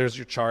right there. There's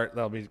your chart.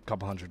 That'll be a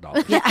couple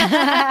 $100.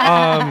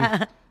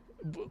 Yeah.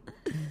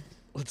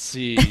 Let's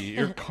see.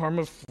 Your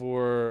karma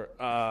for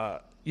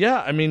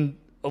I mean,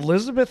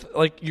 Elizabeth,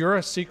 like, you're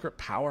a secret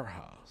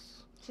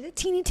powerhouse. She's a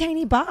teeny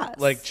tiny boss.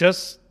 Like,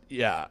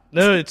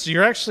 no,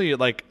 you're actually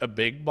like a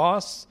big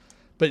boss,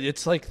 but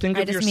it's like, think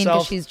I of just mean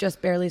yourself. that she's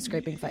just barely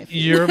scraping 5 feet.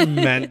 You're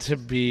meant to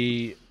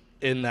be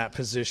in that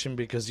position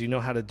because you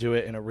know how to do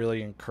it in a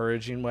really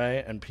encouraging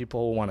way, and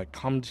people want to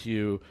come to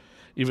you,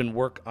 even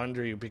work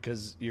under you,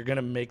 because you're going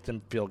to make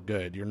them feel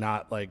good. You're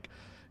not like,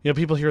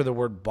 people hear the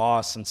word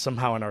boss, and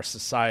somehow in our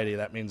society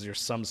that means you're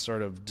some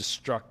sort of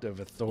destructive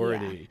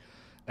authority. Yeah.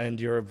 And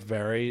you're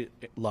very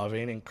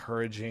loving,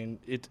 encouraging.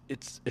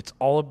 It's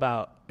all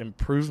about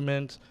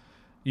improvement.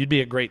 You'd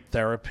be a great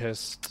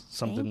therapist,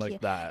 something Thank like you.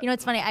 that.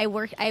 It's funny. I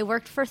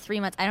worked for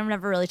 3 months. I've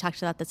never really talked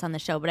about this on the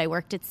show, but I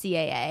worked at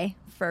CAA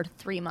for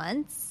 3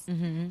 months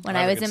when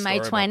I was in my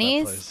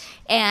 20s,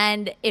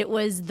 and it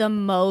was the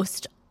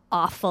most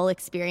awful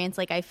experience.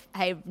 Like,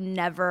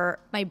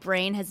 my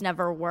brain has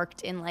never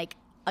worked in like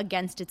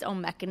against its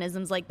own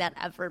mechanisms like that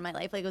ever in my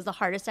life. Like, it was the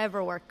hardest I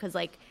ever worked because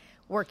like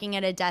working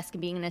at a desk and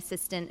being an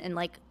assistant and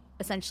like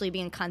essentially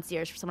being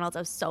concierge for someone else, I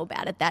was so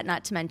bad at that.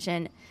 Not to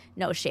mention,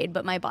 no shade,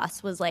 but my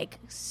boss was like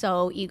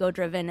so ego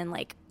driven and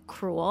like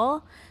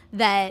cruel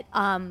that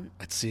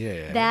at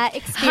CAA. that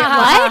experience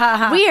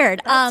what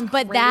weird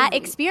but that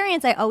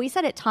experience, I always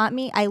said, it taught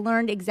me. I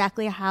learned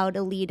exactly how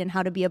to lead and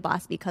how to be a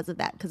boss because of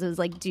that, because it was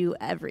like do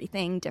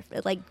everything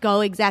different, like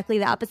go exactly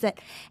the opposite.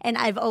 And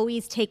I've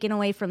always taken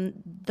away from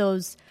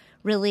those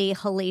really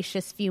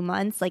hellacious few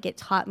months, like it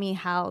taught me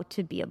how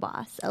to be a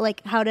boss,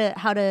 like how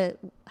to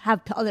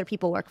have other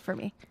people work for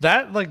me.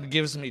 That like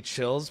gives me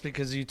chills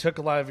because you took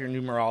a lot of your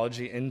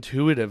numerology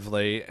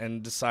intuitively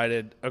and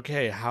decided,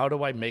 okay, how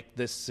do I make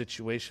this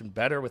situation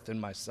better within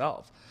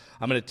myself?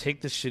 I'm going to take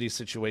this shitty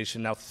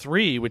situation. Now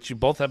 3, which you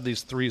both have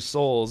these 3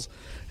 souls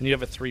and you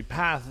have a 3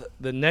 path,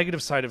 the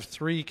negative side of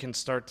 3 can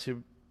start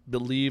to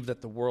believe that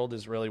the world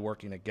is really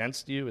working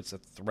against you. It's a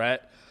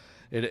threat.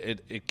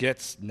 It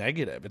gets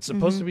negative. It's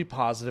supposed to be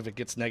positive. It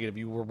gets negative.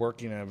 You were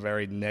working in a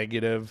very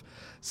negative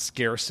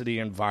scarcity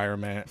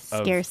environment.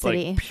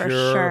 Scarcity, of like for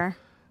pure sure.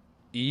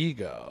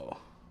 ego.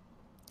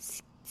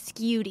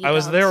 skewed ego. I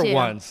was there too.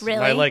 once.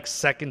 Really? My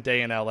second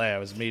day in LA, I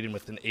was meeting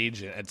with an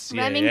agent at CAA.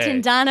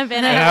 Remington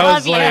Donovan, and I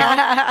love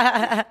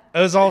was you.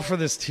 it was all for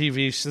this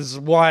TV. This is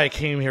why I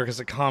came here, because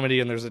of comedy,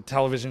 and there's a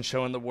television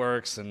show in the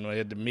works, and I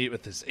had to meet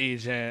with this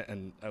agent,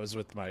 and I was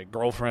with my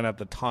girlfriend at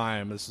the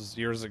time. This was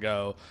years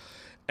ago,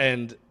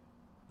 and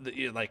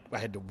I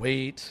had to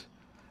wait.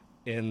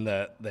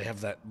 They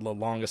have the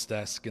longest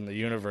desk in the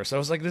universe. I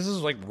was like, this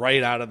is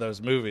right out of those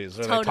movies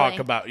where they talk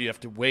about you have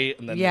to wait,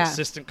 and then the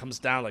assistant comes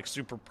down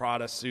super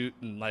Prada suit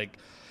and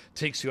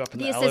takes you up in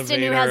the elevator. The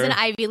assistant who has an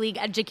Ivy League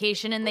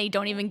education and they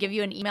don't even give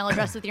you an email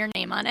address with your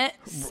name on it.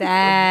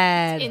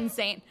 Sad. It's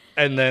insane.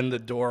 And then the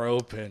door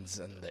opens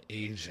and the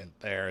agent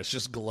there is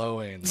just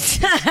glowing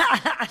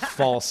like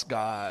false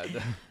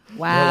god.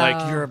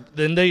 Wow.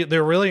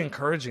 They're really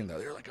encouraging though.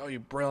 They're like, oh,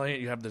 you're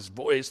brilliant. You have this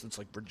voice that's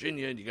like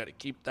Virginia, and you got to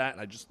keep that.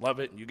 And I just love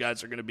it. And you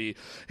guys are going to be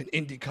an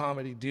indie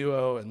comedy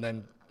duo. And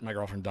then my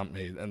girlfriend dumped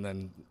me. And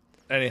then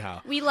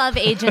anyhow, we love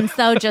agents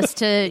though, just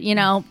to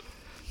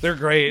they're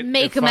great.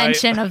 Make a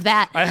mention of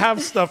that. I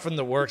have stuff in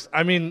the works.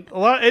 I mean,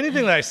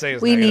 anything that I say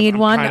is we need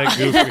one. Kind of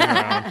goofing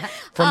around.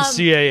 From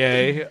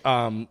CAA,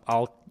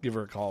 I'll give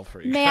her a call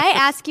for you. May I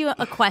ask you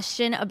a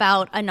question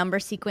about a number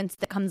sequence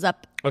that comes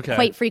up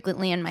quite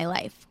frequently in my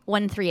life?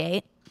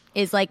 138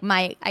 is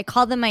I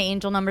call them my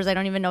angel numbers. I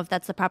don't even know if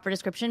that's the proper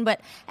description,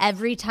 but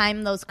every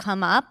time those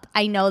come up,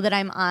 I know that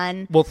I'm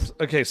on. Well,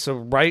 okay, so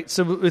with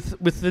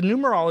the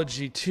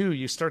numerology too,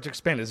 you start to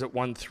expand. Is it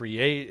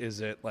 138? Is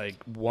it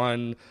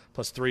 1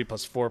 plus 3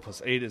 plus 4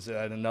 plus 8? Is it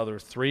at another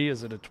 3?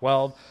 Is it a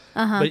 12?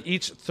 But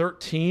each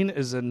 13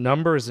 is an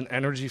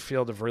energy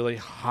field of really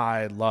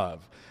high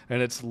love.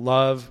 And it's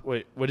love.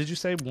 Wait, what did you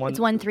say? It's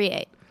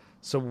 138.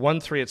 So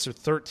 138. So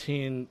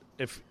 13.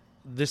 If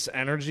this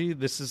energy,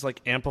 this is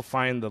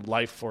amplifying the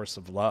life force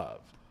of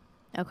love.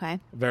 Okay.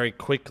 Very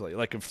quickly,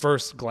 a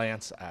first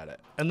glance at it,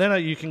 and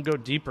then you can go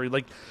deeper.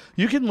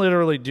 You can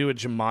literally do a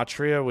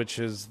gematria, which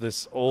is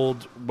this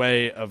old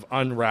way of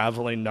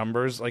unraveling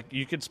numbers.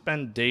 You could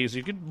spend days.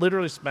 You could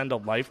literally spend a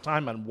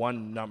lifetime on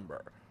one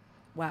number.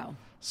 Wow.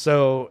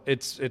 So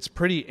it's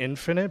pretty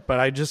infinite,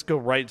 but I just go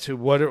right to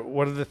what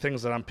are the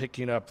things that I'm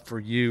picking up for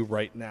you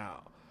right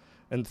now.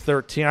 And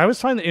 13, I always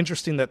find it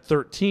interesting that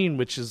 13,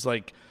 which is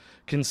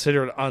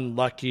considered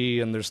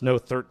unlucky and there's no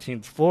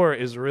 13th floor,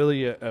 is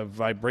really a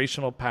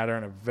vibrational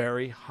pattern of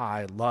very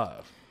high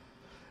love.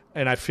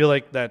 And I feel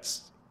like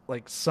that's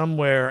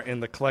somewhere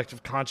in the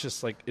collective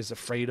conscious is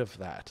afraid of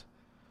that.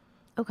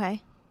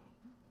 Okay.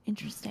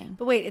 Interesting.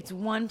 But wait, it's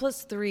 1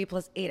 plus 3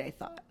 plus 8, I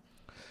thought.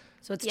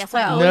 So it's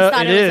 12. No,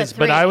 it is,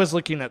 but I was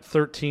looking at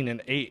 13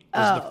 and 8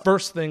 as the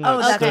first thing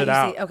that stood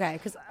out. Okay.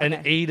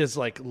 And 8 is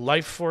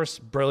life force,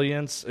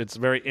 brilliance. It's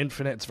very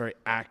infinite. It's very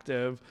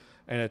active,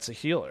 and it's a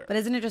healer. But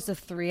isn't it just a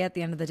 3 at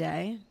the end of the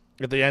day?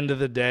 At the end of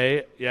the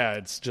day, yeah,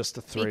 it's just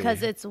a 3.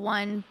 Because it's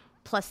 1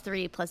 plus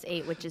 3 plus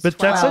 8, which is 12. But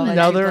that's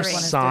another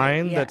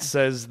sign Yeah. that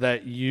says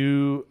that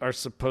you are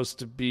supposed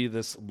to be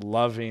this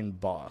loving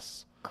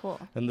boss.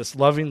 Cool. And this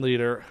loving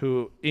leader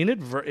who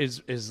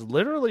is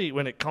literally,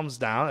 when it comes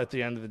down at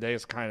the end of the day,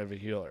 is kind of a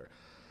healer.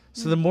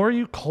 So the more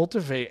you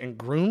cultivate and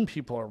groom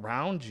people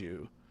around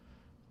you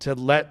to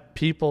let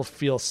people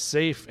feel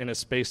safe in a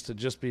space to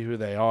just be who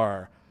they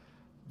are,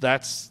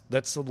 that's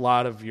a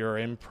lot of your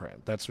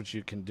imprint. That's what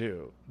you can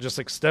do. Just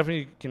like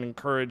Stephanie can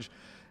encourage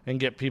and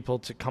get people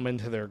to come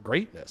into their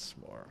greatness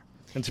more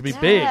and to be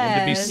big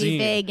and to be seen. To be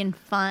big and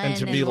fun and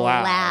to be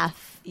loud.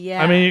 Laugh.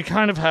 Yeah. I mean, you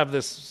kind of have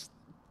this,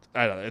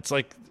 I don't know, it's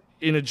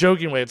in a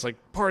joking way, it's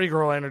party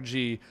girl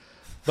energy,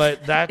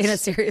 but that's... in a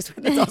serious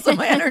way, that's also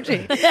my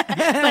energy. But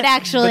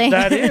actually...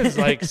 But that is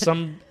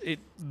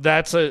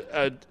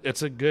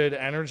it's a good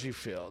energy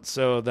field.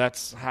 So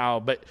that's how,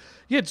 but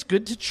yeah, it's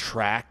good to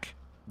track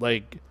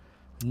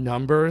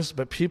numbers,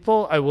 but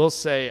people, I will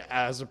say,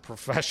 as a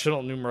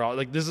professional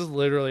numerologist, this is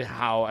literally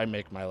how I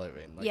make my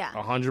living.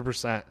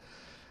 100%.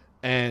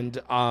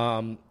 And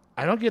I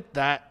don't get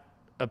that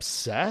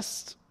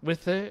obsessed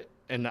with it,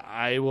 and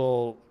I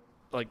will...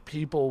 I'll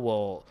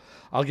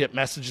get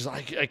messages.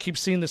 I keep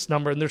seeing this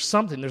number, and there's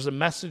a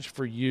message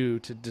for you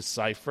to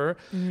decipher,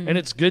 and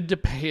it's good to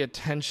pay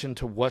attention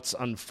to what's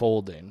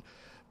unfolding.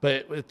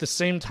 But at the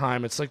same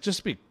time, it's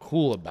just be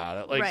cool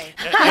about it. Right.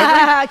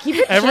 Keep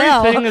it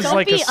everything chill. is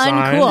Don't be a sign.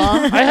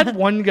 uncool. I had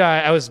one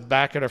guy, I was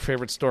back at our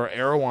favorite store,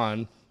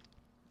 Erewhon,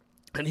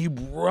 and he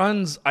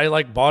runs,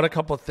 I bought a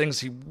couple of things.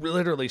 He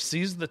literally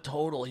sees the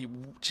total. He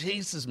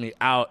chases me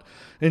out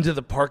into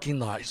the parking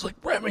lot. He's like,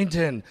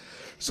 Remington,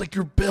 it's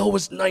your bill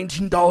was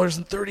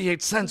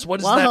 $19.38. What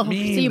does that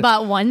mean? So you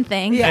bought one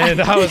thing. Yeah.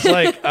 And I was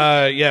like,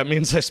 it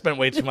means I spent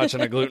way too much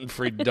on a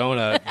gluten-free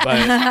donut.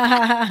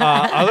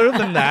 But other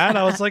than that,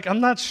 I was like, I'm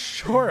not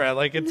sure.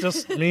 It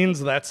just means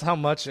that's how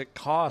much it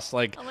costs.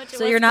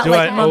 So you're not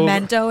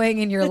mementoing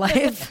in your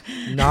life?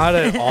 Not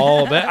at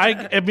all. But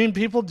I mean,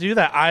 people do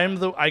that.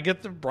 I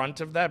get the brunt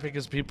of that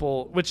because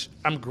people, which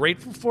I'm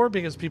grateful for,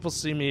 because people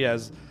see me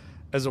as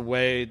a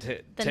way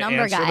to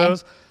answer guy.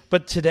 those.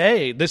 But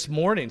this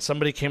morning,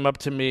 somebody came up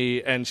to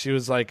me and she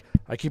was like,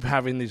 I keep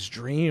having these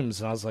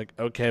dreams. And I was like,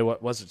 okay,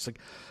 what was it? It's like,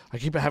 I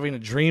keep having a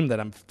dream that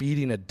I'm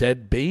feeding a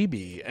dead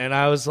baby. And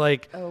I was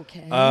like,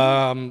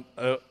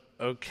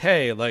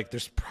 okay, like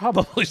there's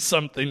probably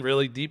something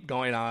really deep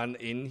going on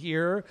in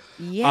here.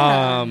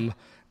 Yeah.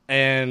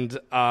 And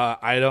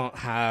I don't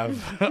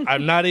have,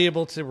 I'm not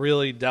able to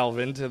really delve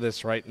into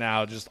this right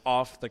now, just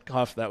off the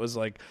cuff. That was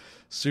like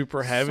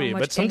super heavy. So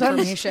much but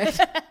sometimes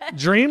information.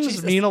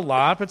 dreams mean a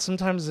lot, but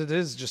sometimes it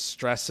is just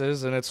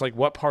stresses. And it's like,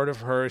 what part of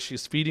her,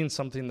 she's feeding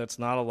something that's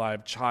not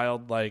alive,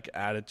 childlike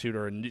attitude,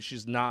 or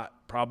she's not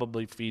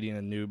probably feeding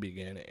a new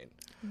beginning.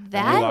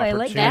 I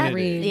like that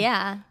read.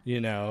 Yeah.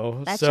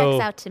 That checks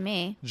out to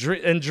me.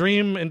 And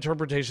dream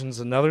interpretation is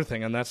another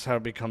thing, and that's how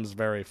it becomes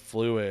very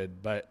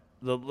fluid. But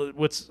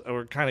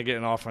we're kind of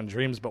getting off on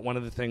dreams, but one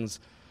of the things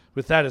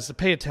with that is to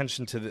pay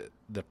attention to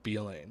the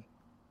feeling.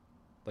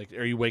 Like,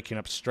 are you waking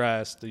up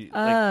stressed? Like,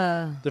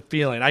 the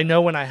feeling. I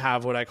know when I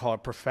have what I call a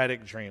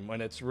prophetic dream, when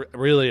it's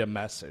really a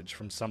message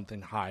from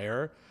something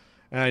higher.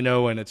 And I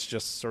know when it's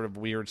just sort of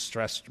weird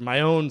stress,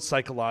 my own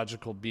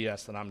psychological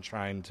BS that I'm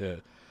trying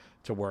to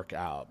work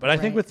out. But I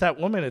think with that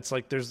woman, it's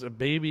like there's a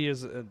baby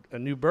is a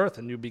new birth,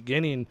 a new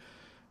beginning.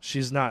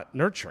 She's not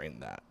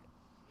nurturing that.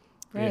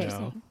 Right.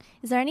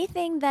 Is there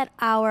anything that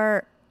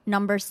our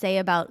numbers say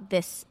about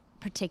this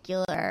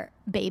particular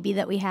baby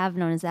that we have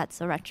known as That's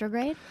So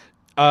Retrograde?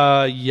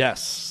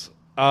 Yes.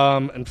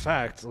 In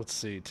fact, let's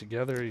see.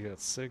 Together, you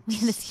got 6.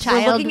 This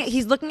child.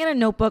 He's looking at a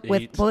notebook 8.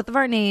 with both of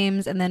our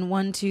names, and then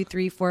 1, 2,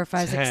 3, 4,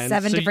 5, 6, 10.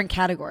 7 different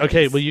categories.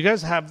 Okay, well, you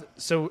guys have.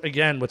 So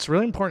again, what's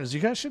really important is you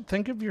guys should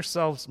think of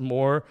yourselves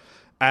more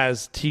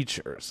as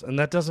teachers, and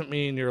that doesn't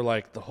mean you're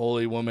like the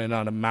holy woman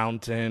on a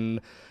mountain.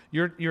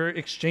 You're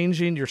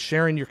exchanging, you're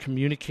sharing, you're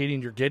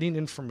communicating, you're getting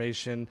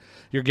information,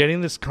 you're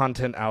getting this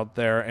content out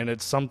there, and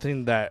it's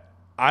something that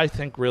I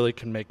think really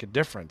can make a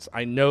difference.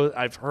 I know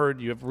I've heard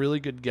you have really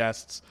good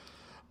guests.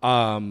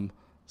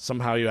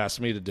 Somehow you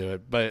asked me to do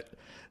it, but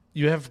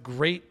you have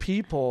great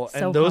people,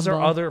 and those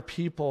are other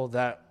people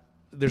that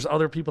there's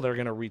other people that are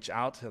going to reach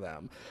out to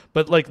them.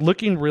 But like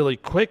looking really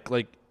quick,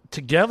 like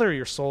together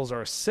your souls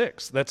are a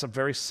 6. That's a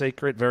very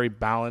sacred, very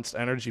balanced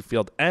energy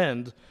field.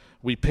 And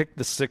we picked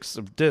the 6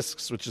 of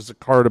discs, which is a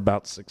card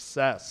about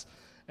success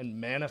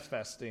and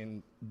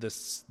manifesting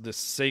this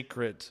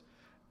sacred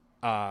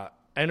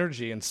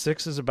energy. And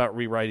 6 is about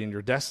rewriting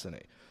your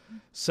destiny.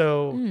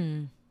 So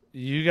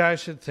you guys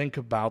should think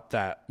about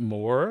that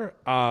more.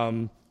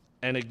 And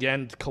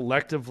again,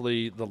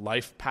 collectively, the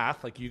life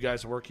path, like you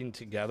guys working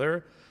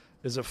together,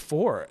 is a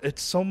 4.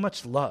 It's so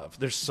much love.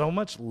 There's so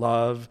much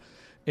love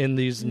in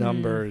these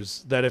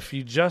numbers that if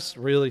you just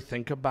really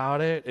think about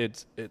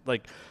it, it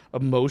like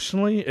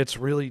emotionally, it's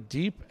really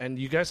deep. And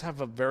you guys have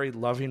a very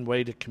loving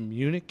way to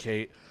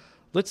communicate.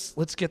 Let's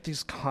get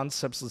these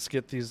concepts, let's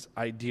get these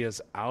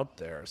ideas out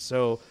there.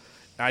 So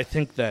I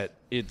think that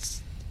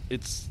it's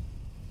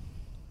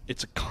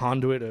a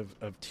conduit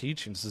of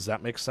teachings. Does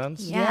that make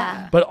sense?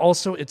 Yeah. But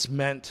also it's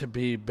meant to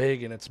be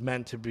big and it's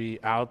meant to be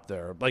out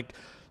there. Like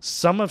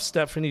some of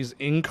Stephanie's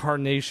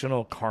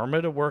incarnational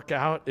karma to work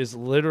out is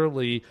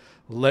literally,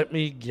 let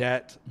me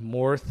get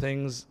more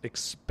things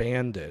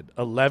expanded.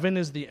 11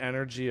 is the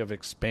energy of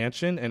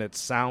expansion and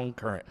it's sound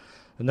current.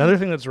 Another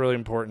thing that's really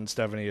important,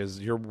 Stephanie, is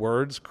your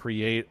words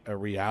create a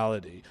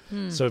reality.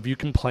 So if you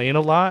complain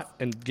a lot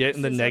and get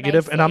in the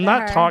negative, and I'm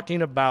not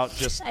talking about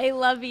just I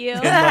love you.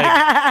 in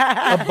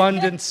like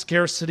abundance,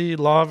 scarcity,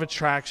 law of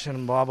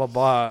attraction, blah, blah,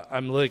 blah.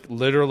 I'm like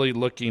literally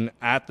looking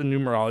at the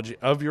numerology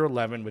of your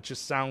 11, which is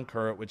sound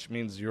current, which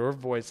means your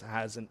voice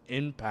has an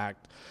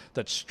impact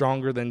that's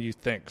stronger than you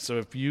think. So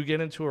if you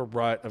get into a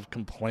rut of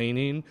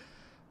complaining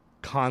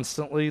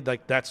constantly,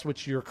 like that's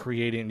what you're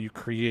creating. You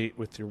create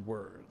with your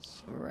words.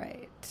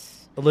 Right.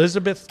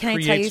 Elizabeth Can I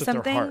creates tell you with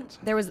something? her heart.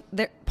 There was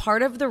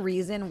part of the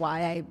reason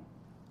why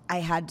I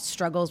had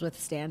struggles with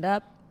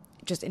stand-up,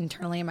 just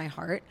internally in my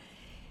heart,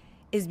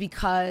 is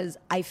because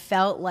I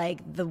felt like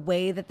the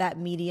way that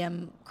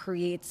medium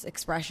creates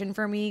expression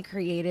for me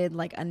created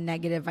like a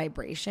negative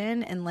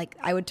vibration, and like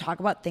I would talk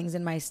about things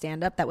in my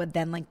stand-up that would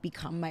then like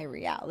become my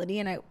reality,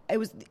 and it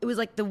was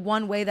like the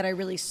one way that I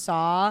really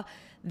saw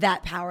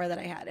that power that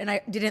I had, and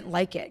I didn't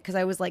like it because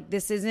I was like,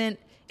 this isn't.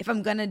 If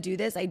I'm going to do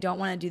this, I don't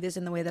want to do this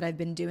in the way that I've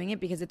been doing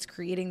it because it's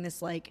creating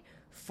this like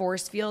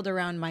force field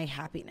around my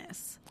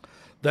happiness.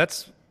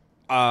 That's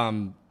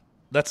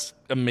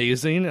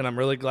amazing. And I'm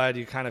really glad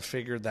you kind of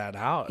figured that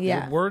out.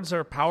 Yeah. Your words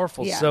are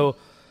powerful. Yeah. So,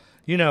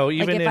 you know,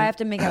 even like if I have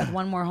to make out with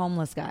one more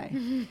homeless guy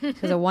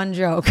because of one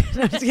joke.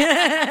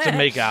 to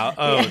make out.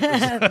 Oh,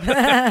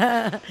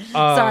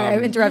 sorry, I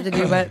interrupted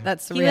you, but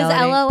that's the He reality.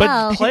 was LOL.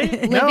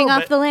 But living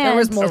off the land. There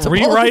was multiple.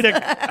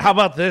 how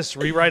about this?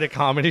 Rewrite a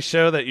comedy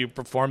show that you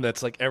perform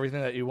that's like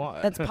everything that you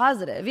want. That's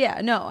positive.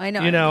 Yeah, no, I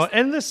know. You know,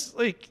 and this,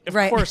 like, of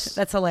Right. course,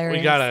 That's hilarious.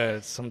 We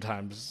gotta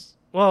sometimes.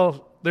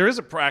 Well, there is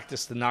a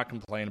practice to not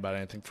complain about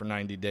anything for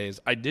 90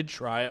 days. I did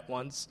try it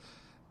once,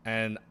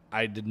 and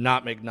I did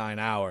not make 9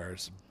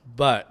 hours.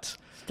 But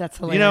That's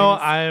hilarious. You know,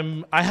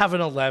 I have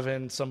an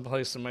 11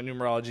 someplace in my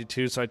numerology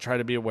too, so I try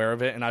to be aware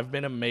of it. And I've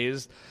been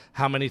amazed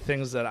how many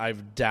things that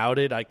I've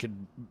doubted I could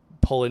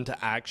pull into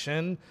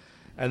action.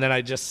 And then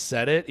I just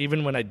said it,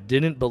 even when I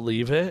didn't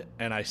believe it,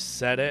 and I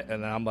said it,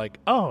 and then I'm like,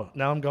 oh,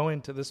 now I'm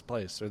going to this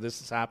place, or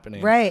this is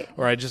happening. Right.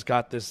 Or I just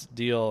got this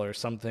deal, or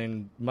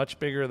something much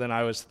bigger than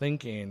I was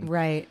thinking.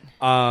 Right.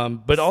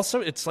 But also,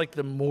 it's like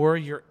the more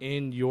you're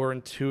in your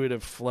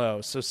intuitive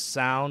flow, so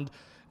sound,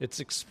 it's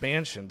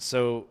expansion.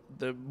 So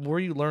the more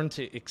you learn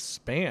to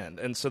expand.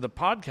 And so the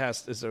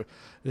podcast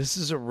this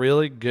is a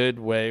really good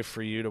way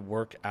for you to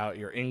work out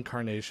your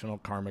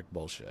incarnational karmic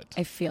bullshit.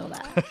 I feel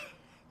that.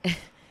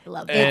 I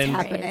love that. It's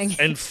happening.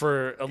 And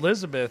for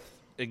Elizabeth,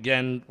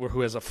 again, who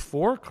has a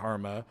 4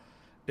 karma,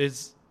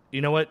 is,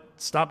 you know what?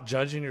 Stop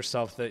judging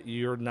yourself that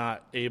you're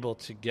not able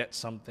to get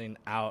something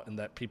out and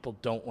that people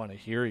don't want to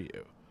hear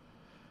you.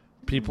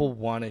 People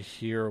want to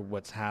hear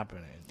what's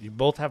happening. You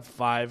both have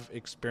 5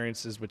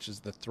 experiences, which is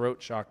the throat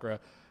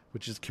chakra,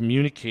 which is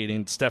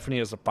communicating. Stephanie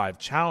has a 5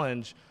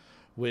 challenge,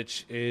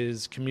 which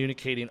is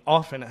communicating.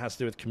 Often it has to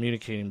do with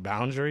communicating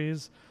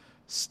boundaries,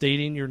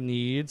 stating your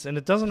needs. And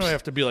it doesn't really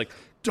have to be like,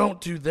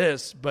 don't do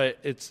this, but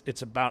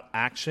it's about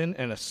action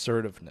and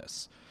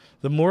assertiveness.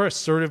 The more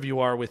assertive you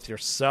are with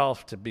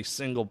yourself to be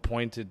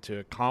single-pointed to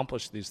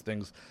accomplish these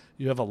things,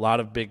 you have a lot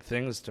of big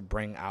things to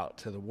bring out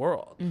to the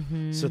world.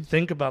 Mm-hmm. So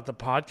think about the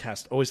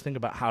podcast. Always think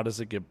about how does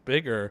it get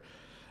bigger.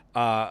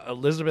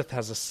 Elizabeth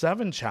has a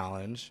 7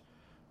 challenge,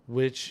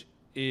 which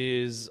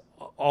is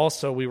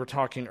also, we were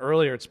talking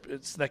earlier,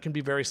 it's that can be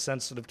very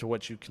sensitive to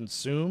what you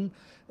consume,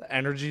 the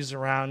energies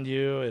around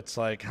you. It's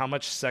like how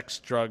much sex,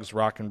 drugs,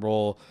 rock and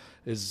roll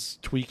is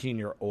tweaking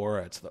your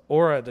aura. It's the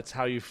aura that's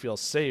how you feel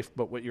safe,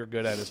 but what you're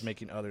good at is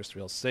making others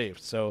feel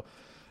safe. So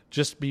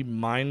just be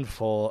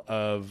mindful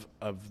of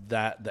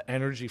that, the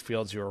energy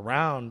fields you're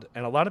around.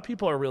 And a lot of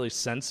people are really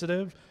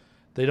sensitive.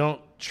 They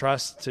don't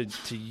trust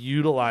to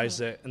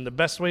utilize it. And the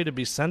best way to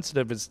be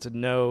sensitive is to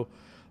know,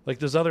 like,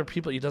 there's other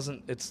people. It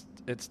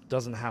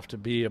doesn't have to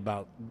be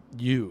about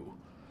you.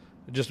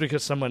 Just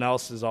because someone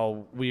else is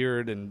all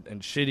weird and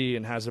shitty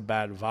and has a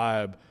bad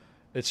vibe,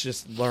 it's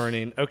just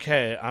learning,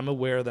 okay, I'm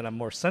aware that I'm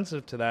more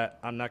sensitive to that.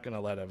 I'm not going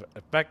to let it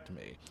affect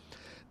me.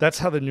 That's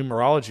how the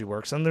numerology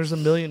works. And there's a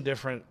million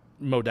different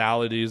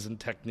modalities and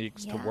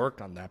techniques to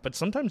work on that. But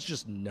sometimes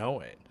just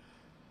knowing,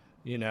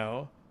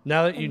 now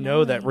that you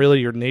know that really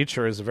your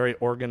nature is a very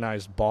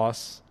organized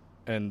boss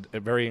and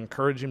a very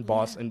encouraging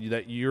boss, and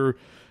that you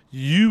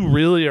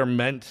really are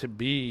meant to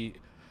be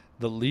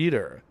the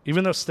leader.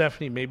 Even though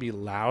Stephanie may be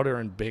louder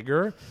and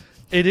bigger,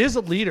 it is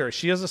a leader.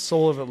 She has a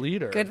soul of a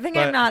leader. Good thing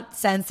I'm not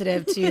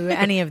sensitive to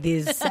any of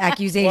these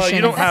accusations. Well,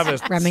 you don't have a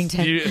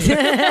Remington.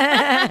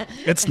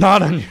 It's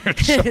not on your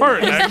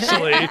chart,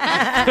 actually.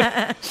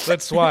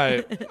 That's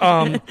why.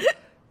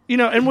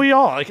 And we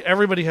all, like,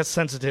 everybody has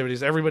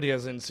sensitivities. Everybody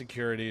has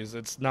insecurities.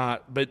 It's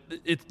not, but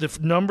the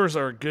numbers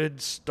are a good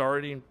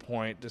starting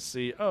point to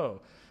see,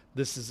 oh,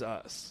 this is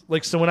us.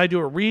 Like, so when I do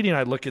a reading,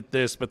 I look at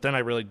this, but then I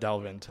really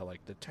delve into, like,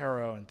 the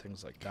tarot and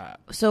things like that.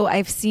 So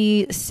I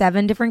see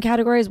 7 different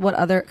categories. What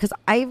other, because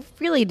I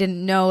really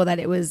didn't know that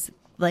it was,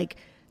 like,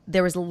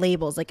 there was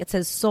labels. Like, it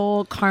says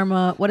soul,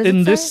 karma. What is it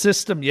in this say?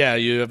 system? Yeah,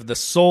 you have the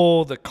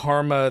soul, the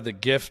karma, the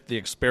gift, the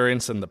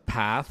experience, and the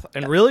path.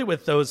 And really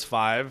with those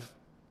 5,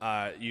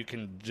 you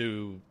can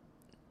do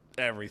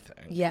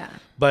everything. Yeah.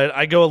 But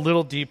I go a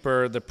little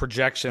deeper, the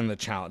projection, the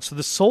challenge. So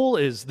the soul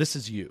this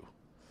is you.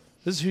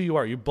 This is who you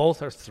are. You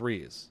both are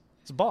 3s.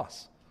 It's a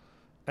boss.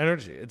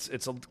 Energy.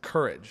 It's a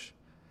courage.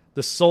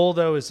 The soul,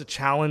 though, is a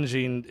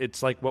challenging.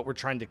 It's like what we're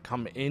trying to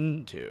come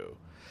into.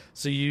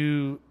 So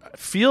you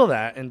feel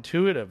that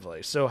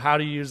intuitively. So how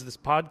do you use this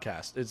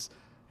podcast?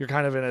 You're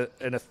kind of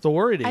an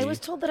authority. I was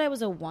told that I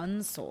was a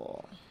 1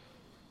 soul.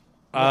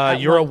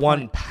 You're a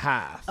 1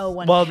 path. Oh,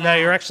 1 Well, path. no,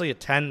 you're actually a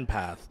 10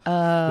 path,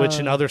 which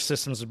in other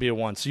systems would be a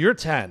 1. So you're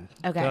 10.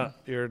 Okay.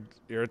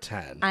 You're a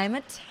 10. I'm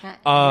a 10.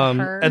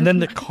 And then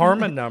the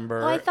karma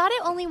number. Oh, I thought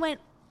it only went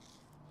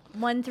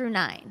 1 through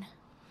 9.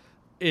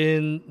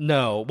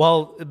 No.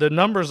 Well, the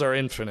numbers are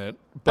infinite.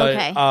 But,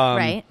 okay,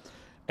 right.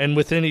 And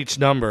within each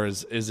number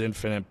is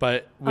infinite.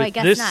 But with I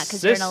guess this not, 'cause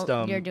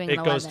system, you're doing it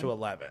an goes 11. to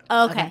 11.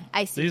 Oh, okay.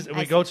 I see.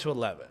 We go to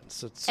 11.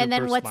 So it's and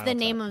then super what's the spinal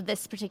name tap. of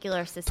this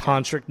particular system?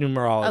 Tantric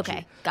numerology.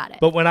 Okay, got it.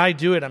 But when I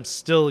do it, I'm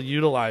still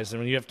utilizing.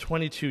 When you have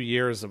 22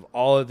 years of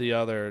all of the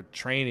other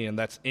training, and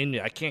that's in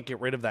you, I can't get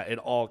rid of that. It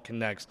all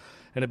connects,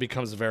 and it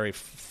becomes very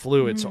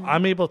fluid. So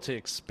I'm able to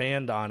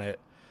expand on it.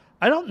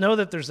 I don't know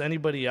that there's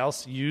anybody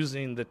else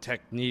using the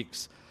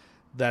techniques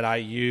that I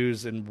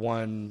use in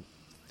one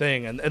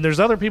thing. And there's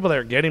other people that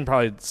are getting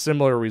probably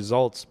similar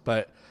results,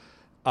 but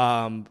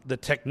the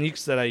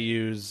techniques that I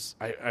use,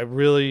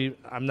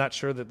 I'm not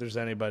sure that there's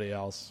anybody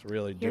else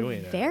really doing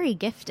it. You're very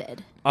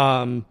gifted.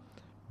 But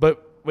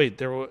wait,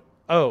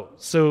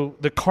 so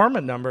the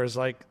karma number is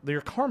like your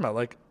karma.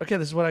 Like, okay,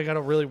 this is what I got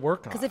to really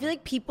work on. Because I feel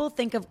like people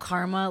think of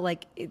karma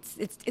like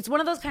it's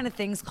one of those kind of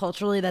things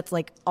culturally that's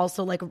like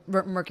also like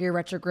Mercury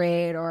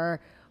retrograde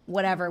or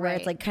whatever, where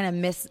it's like kind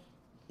of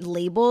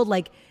mislabeled.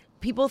 Like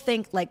people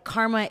think like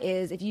karma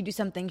is if you do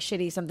something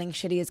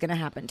shitty is going to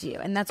happen to you.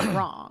 And that's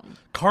wrong.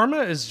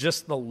 Karma is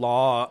just the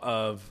law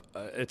of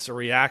it's a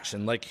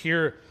reaction. Like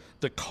here,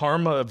 the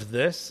karma of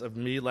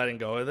me letting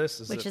go of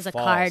this which is a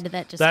falls. card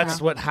that just that's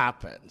fell. what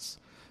happens.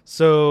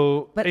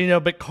 So,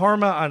 but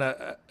karma on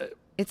a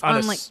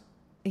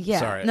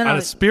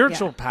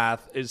spiritual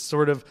path is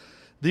sort of,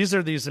 these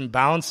are these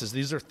imbalances.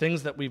 These are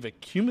things that we've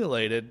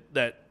accumulated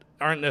that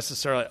aren't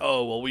necessarily,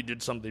 oh, well, we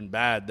did something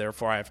bad,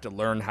 therefore I have to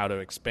learn how to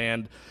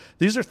expand.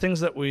 These are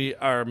things that we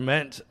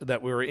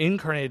were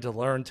incarnated to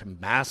learn to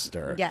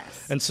master.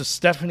 Yes. And so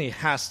Stephanie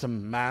has to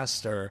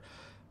master,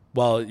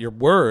 your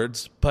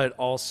words, but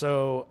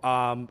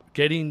also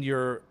getting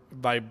your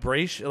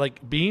vibration,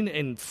 like being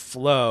in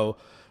flow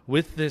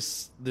with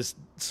this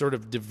sort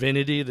of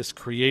divinity, this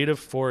creative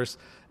force,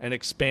 and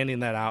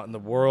expanding that out in the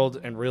world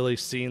and really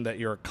seeing that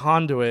you're a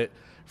conduit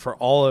for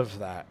all of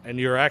that. And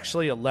you're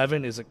actually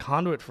 11 is a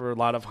conduit for a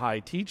lot of high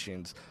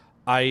teachings,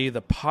 i.e.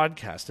 the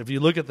podcast. If you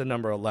look at the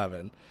number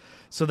 11,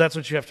 so that's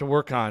what you have to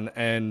work on.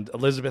 And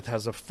Elizabeth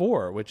has a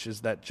 4, which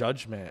is that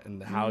judgment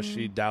and how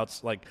she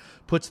doubts, like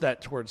puts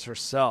that towards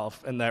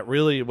herself. And that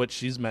really what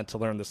she's meant to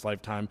learn this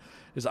lifetime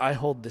is I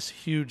hold this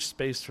huge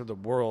space for the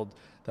world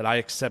that I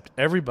accept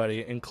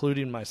everybody,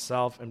 including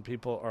myself, and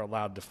people are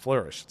allowed to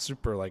flourish. It's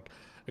super like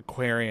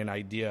Aquarian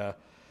idea.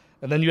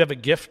 And then you have a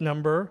gift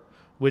number,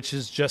 which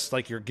is just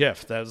like your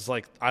gift. That is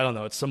like, I don't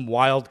know, it's some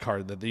wild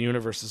card that the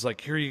universe is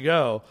like, here you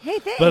go. Hey,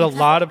 thanks. But a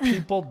lot of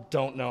people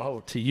don't know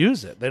how to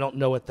use it. They don't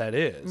know what that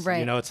is.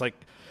 Right. It's like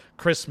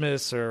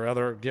Christmas or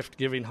other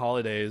gift-giving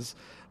holidays,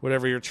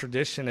 whatever your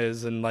tradition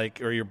is, and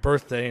or your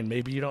birthday, and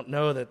maybe you don't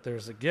know that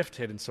there's a gift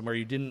hidden somewhere.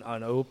 You didn't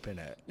unopen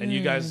it. And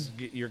you guys,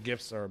 your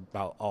gifts are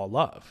about all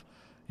love.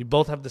 You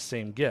both have the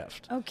same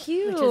gift. Oh,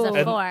 cute. Which is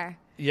a 4.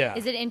 Yeah.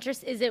 Is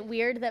it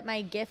weird that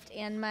my gift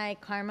and my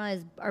karma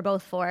are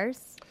both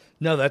 4s?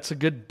 No, that's a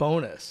good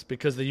bonus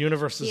because the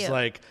universe is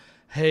like,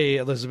 hey,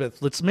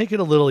 Elizabeth, let's make it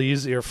a little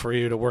easier for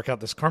you to work out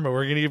this karma.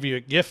 We're going to give you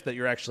a gift that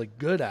you're actually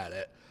good at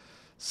it.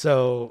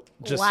 So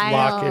just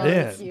lock it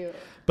in. Cute.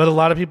 But a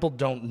lot of people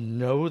don't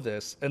know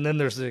this. And then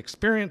there's the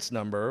experience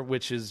number,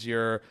 which is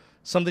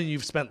something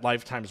you've spent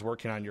lifetimes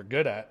working on, you're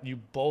good at. You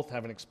both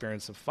have an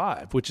experience of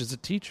 5, which is a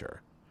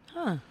teacher.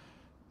 Huh.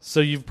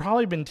 So you've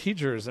probably been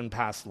teachers in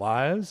past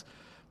lives,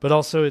 but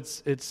also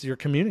it's your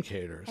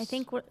communicators. I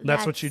think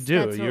that's what you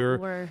do.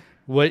 Together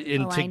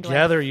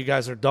you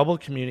guys are double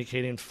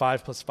communicating.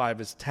 5 +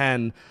 5 is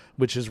 10,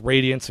 which is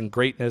radiance and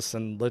greatness.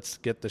 And let's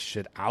get this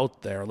shit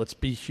out there. Let's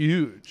be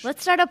huge.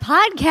 Let's start a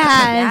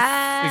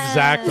podcast.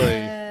 Exactly.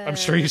 I'm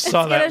sure you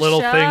saw that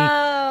little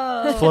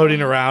thing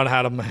floating around,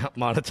 how to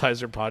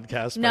monetize your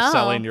podcast by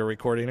selling your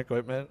recording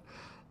equipment.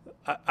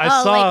 I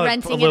saw like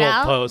renting a little it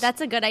out? post.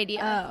 That's a good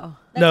idea.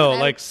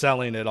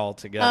 Selling it all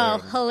together. Oh,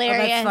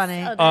 hilarious. That's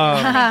funny.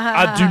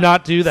 I do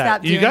not do that.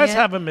 Stop You doing guys it.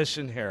 have a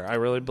mission here. I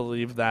really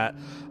believe that.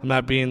 I'm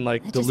not being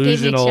It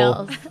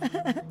delusional. just gave me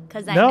chills.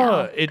 'Cause I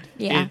know.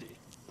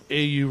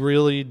 You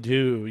really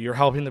do. You're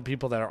helping the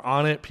people that are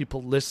on it.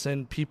 People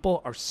listen.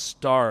 People are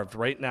starved.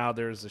 Right now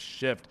there's a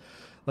shift.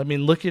 I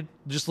mean, look at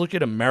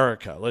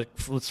America.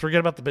 Let's forget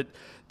about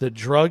the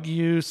drug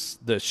use,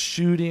 the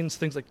shootings,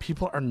 things like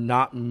people are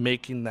not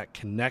making that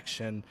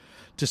connection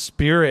to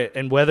spirit.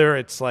 And whether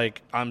it's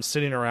like I'm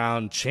sitting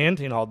around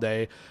chanting all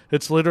day,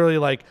 it's literally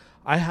like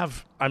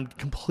I'm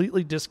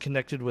completely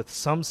disconnected with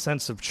some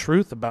sense of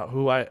truth about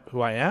who I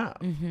am.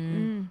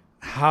 Mm-hmm.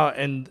 How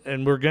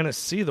and we're gonna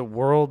see the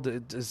world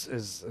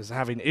is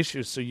having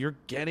issues. So you're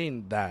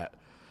getting that.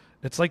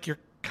 It's like you're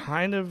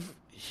kind of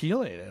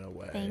healing in a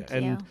way. Thank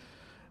you.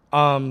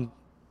 And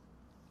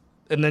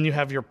then you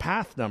have your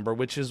path number,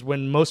 which is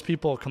when most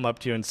people come up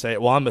to you and say,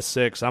 well, I'm a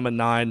 6, I'm a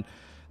 9.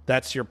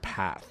 That's your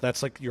path.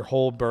 That's like your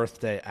whole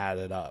birthday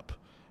added up.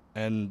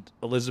 And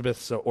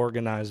Elizabeth's an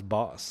organized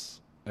boss.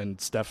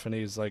 And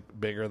Stephanie's like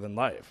bigger than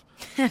life.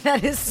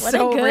 That is What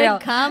so a good real.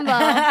 combo.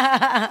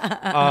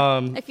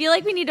 I feel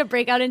like we need to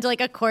break out into like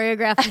a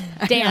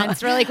choreographed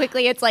dance really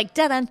quickly. It's like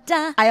da da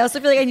da. I also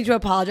feel like I need to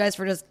apologize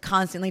for just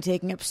constantly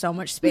taking up so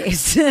much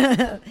space.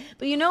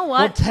 But you know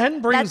what?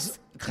 Well,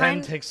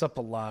 10 takes up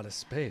a lot of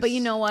space. But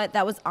you know what?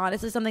 That was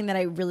honestly something that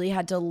I really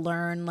had to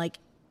learn, like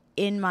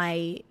in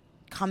my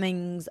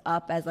comings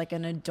up as like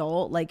an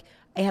adult. Like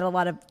I had a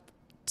lot of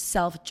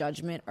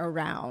self-judgment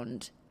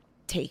around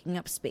taking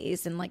up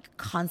space and like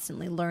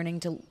constantly learning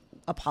to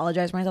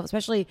apologize for myself,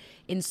 especially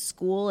in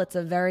school. It's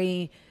a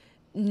very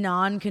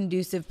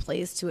non-conducive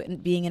place to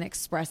it being an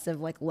expressive,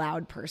 like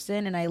loud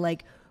person. And I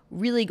like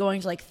really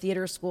going to like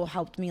theater school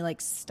helped me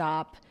like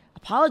stop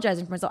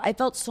apologizing for myself. I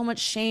felt so much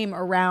shame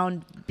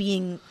around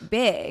being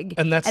big.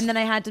 And then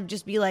I had to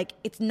just be like,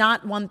 it's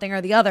not one thing or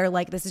the other.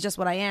 Like, this is just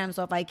what I am.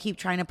 So if I keep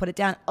trying to put it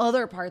down,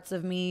 other parts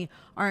of me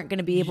aren't going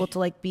to be able to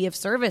like be of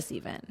service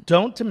even.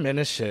 Don't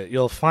diminish it.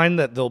 You'll find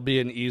that there'll be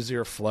an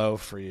easier flow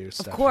for you,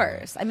 Stephanie. Of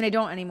course. I mean, I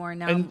don't anymore.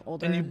 Now I'm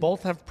older. And you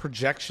both have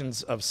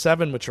projections of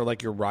 7, which are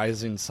like your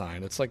rising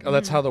sign. It's like, oh,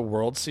 that's how the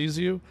world sees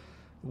you,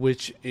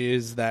 which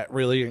is that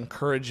really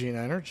encouraging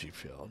energy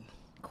field.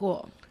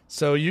 Cool.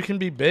 So you can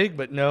be big,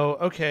 but know,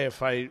 okay,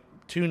 if I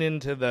tune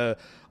into the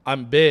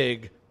I'm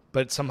big,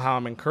 but somehow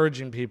I'm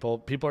encouraging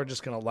people are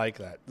just going to like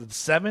that. The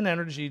 7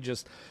 energy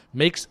just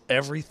makes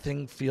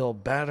everything feel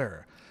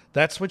better.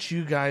 That's what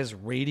you guys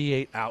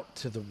radiate out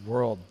to the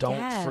world.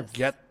 Don't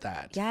forget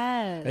that.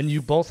 Yes. And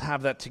you both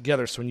have that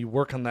together. So when you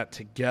work on that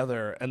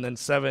together, and then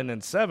 7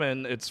 and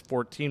 7, it's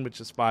 14, which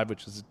is 5,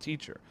 which is a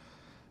teacher.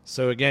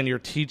 So again, you're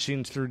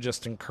teaching through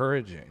just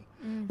encouraging.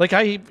 Like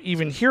I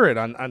even hear it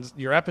on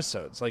your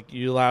episodes. Like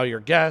you allow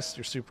your guests,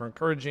 you're super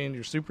encouraging,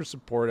 you're super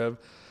supportive,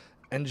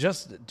 and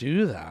just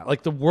do that.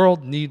 Like the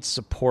world needs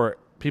support.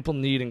 People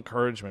need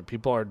encouragement.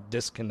 People are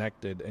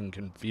disconnected and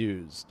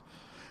confused.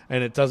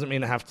 And it doesn't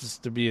mean it has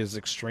to be as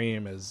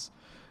extreme as,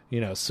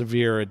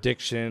 severe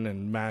addiction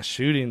and mass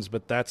shootings,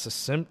 but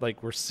that's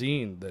like we're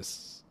seeing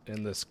this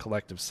in this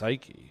collective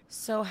psyche.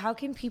 So how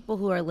can people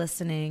who are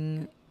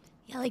listening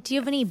do you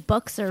have any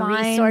books or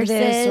find resources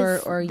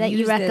this or that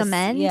you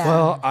recommend? Yeah.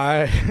 Well,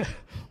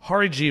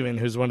 Hari Jeevan,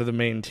 who's one of the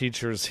main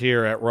teachers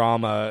here at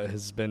Rama,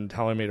 has been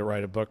telling me to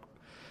write a book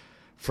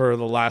for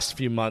the last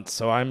few months.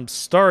 So I'm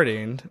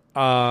starting.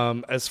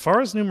 As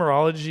far as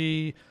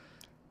numerology,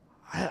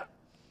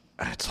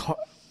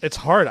 it's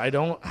hard. I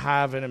don't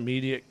have an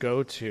immediate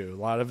go-to. A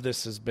lot of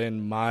this has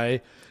been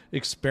my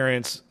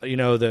experience. In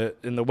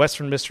the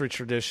Western mystery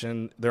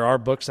tradition, there are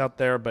books out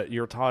there, but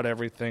you're taught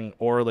everything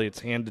orally. It's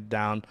handed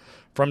down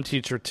from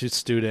teacher to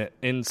student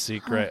in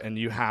secret, and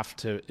you have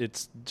to.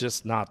 It's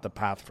just not the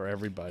path for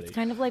everybody. It's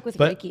kind of like with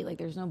Reiki. Like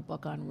there's no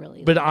book on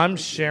really. But I'm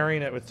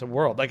sharing it with the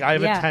world. Like I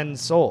have a 10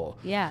 soul.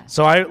 Yeah.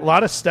 So a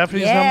lot of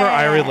Stephanie's number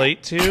I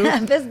relate to.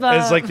 Fist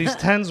bump. It's like these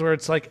 10s where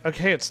it's like,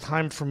 okay, it's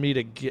time for me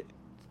to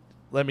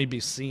let me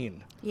be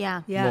seen.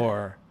 Yeah.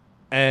 More.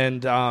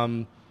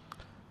 And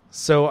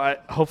so I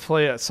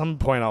hopefully at some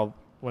point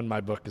when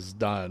my book is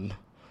done,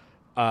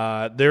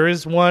 there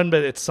is one,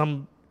 but it's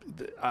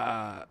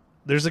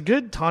there's a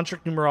good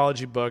tantric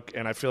numerology book,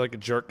 and I feel like a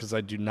jerk because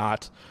I do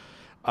not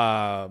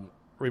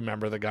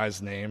remember the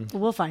guy's name.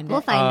 We'll find it.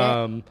 We'll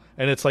find it.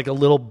 And it's like a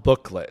little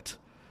booklet.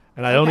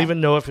 And I don't even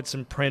know if it's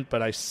in print,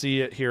 but I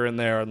see it here and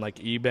there on like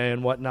eBay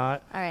and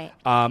whatnot. All right.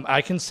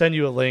 I can send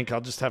you a link.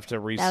 I'll just have to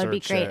research it. That would be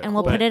great. And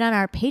we'll put it on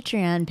our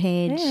Patreon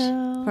page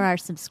for our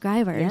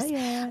subscribers.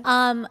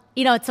 Yeah.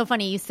 It's so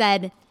funny. You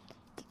said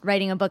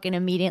writing a book, and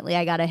immediately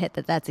I got a hit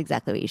that's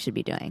exactly what you should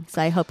be doing.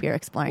 So I hope you're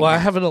exploring Well, that. I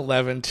have an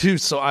 11 too,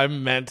 so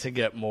I'm meant to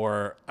get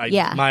more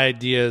my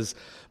ideas.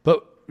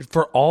 But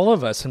for all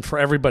of us and for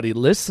everybody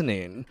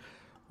listening,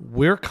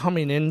 we're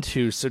coming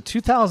into, so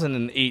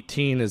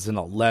 2018 is an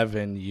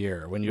 11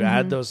 year when you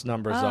add those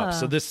numbers up.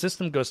 So this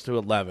system goes to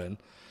 11.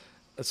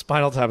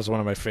 Spinal Tap is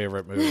one of my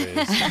favorite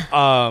movies.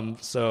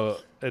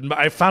 And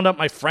I found out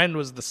my friend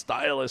was the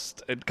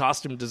stylist and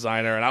costume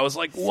designer, and I was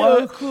like, what?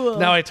 So cool.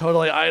 Now I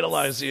totally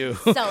idolize you.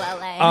 So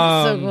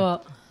LA. So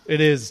cool.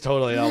 It is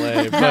totally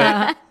LA.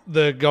 But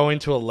the going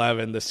to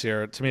 11 this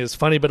year, to me, is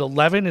funny. But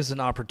 11 is an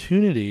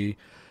opportunity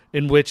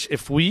in which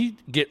if we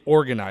get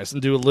organized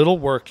and do a little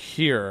work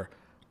here,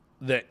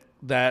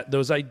 that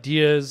those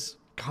ideas,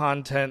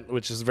 content,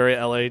 which is a very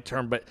LA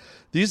term, but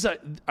these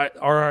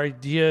our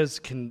ideas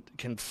can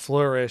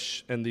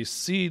flourish and these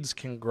seeds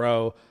can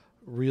grow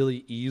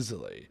really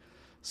easily.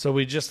 So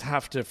we just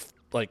have to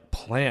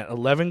plant.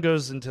 11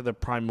 goes into the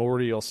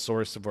primordial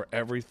source of where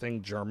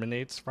everything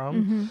germinates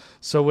from.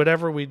 So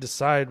whatever we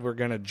decide we're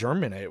going to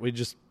germinate, we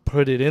just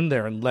put it in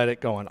there and let it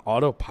go on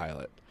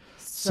autopilot.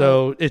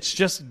 So it's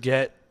just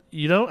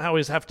you don't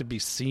always have to be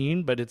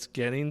seen, but it's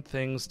getting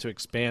things to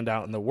expand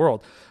out in the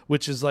world,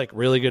 which is like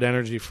really good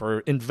energy for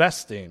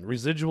investing,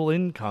 residual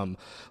income.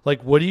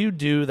 Like, what do you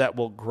do that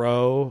will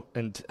grow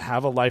and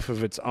have a life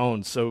of its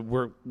own?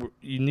 So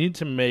you need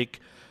to make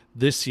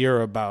this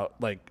year about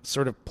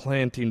sort of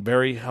planting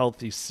very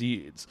healthy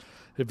seeds.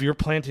 If you're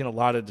planting a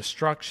lot of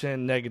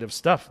destruction, negative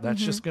stuff,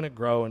 that's just going to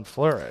grow and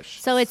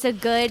flourish. So it's a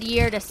good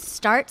year to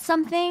start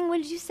something,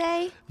 would you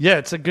say? Yeah,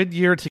 it's a good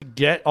year to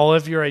get all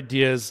of your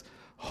ideas,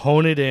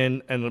 hone it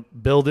in, and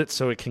build it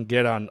so it can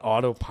get on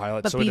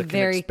autopilot. But so be it can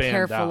very expand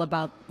careful out.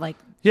 about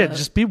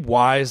just be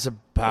wise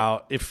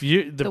about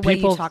the way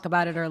people you talk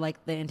about it or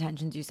the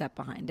intentions you set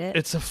behind it.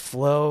 It's a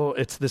flow.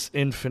 It's this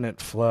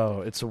infinite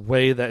flow. It's a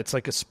way that it's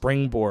like a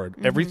springboard.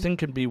 Everything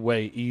can be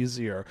way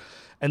easier.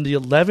 And the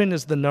 11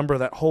 is the number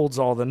that holds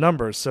all the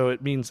numbers. So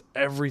it means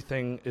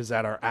everything is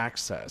at our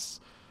access.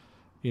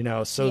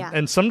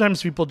 And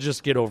sometimes people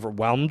just get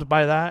overwhelmed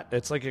by that.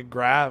 It's like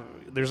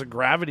there's a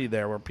gravity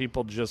there where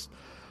people just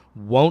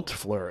won't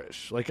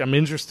flourish. I'm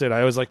interested. I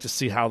always like to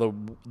see how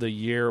the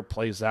year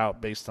plays out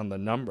based on the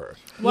number.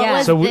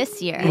 What was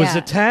this year? It was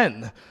a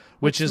 10,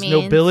 which is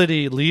means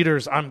nobility,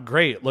 leaders. I'm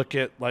great. Look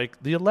at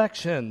the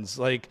elections.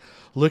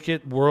 Look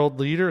at world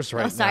leaders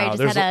right now. Oh, sorry, I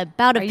just had a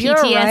bout of Are you PTSD.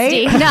 all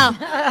right?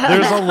 No.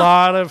 There's a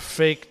lot of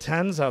fake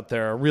 10s out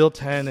there. A real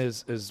 10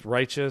 is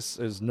righteous,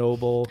 is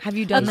noble. Have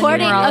you done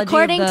According the numerology of the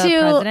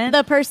to president?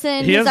 the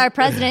person who's our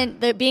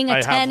president, that being a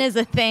I 10 have. is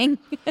a thing.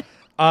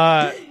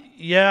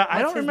 Yeah, I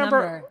What's don't his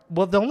remember. number?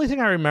 Well, the only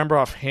thing I remember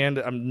offhand,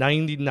 I'm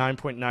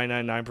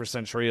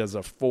 99.999% sure he has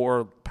a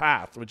 4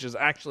 path, which is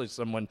actually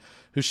someone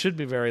who should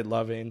be very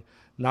loving,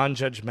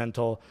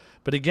 non-judgmental.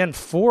 But again,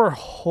 4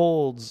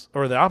 holds,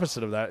 or the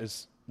opposite of that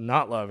is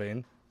not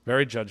loving,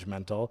 very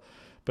judgmental.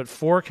 But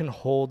 4 can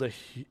hold it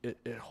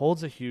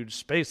holds a huge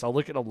space. I'll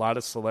look at a lot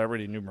of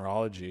celebrity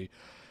numerology,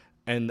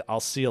 and I'll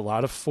see a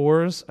lot of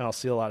 4s and I'll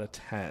see a lot of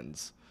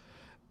 10s,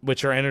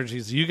 which are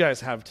energies you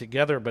guys have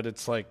together, but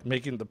it's like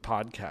making the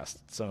podcast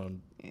its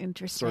own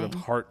Interesting. sort of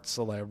heart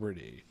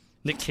celebrity.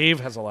 Nick Cave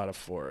has a lot of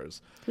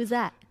 4s. Who's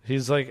that?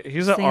 He's an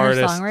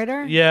artist.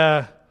 Songwriter?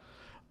 Yeah.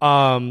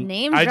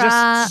 Name I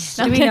drop.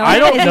 Do we know I him?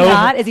 don't Is know he him.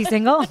 hot? Is he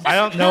single? I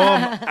don't know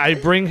him. I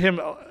bring him.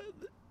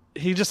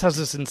 He just has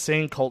this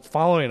insane cult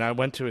following. I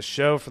went to a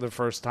show for the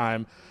first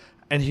time,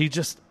 and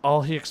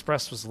all he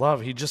expressed was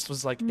love. He just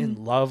was like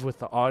in love with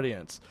the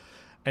audience.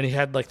 And he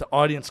had like the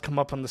audience come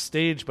up on the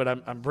stage, but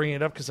I'm bringing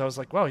it up because I was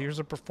like, wow, here's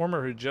a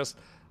performer who just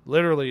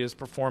literally is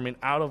performing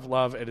out of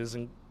love. It is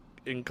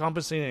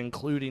encompassing and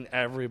including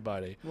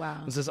everybody. Wow.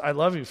 And says, I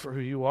love you for who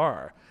you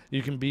are.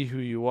 You can be who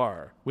you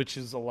are, which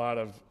is a lot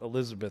of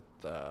Elizabeth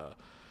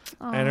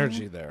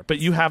energy there. But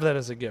you have that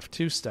as a gift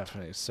too,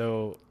 Stephanie.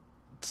 So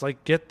it's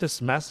like, get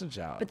this message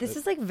out. But this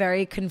is like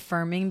very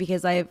confirming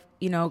because I've,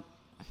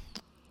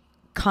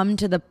 come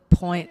to the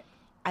point,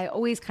 I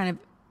always kind of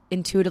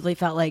intuitively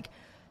felt like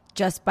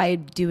just by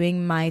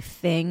doing my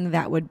thing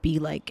that would be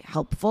like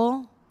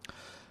helpful.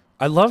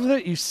 I love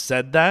that you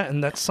said that,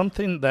 and that's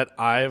something that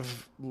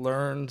I've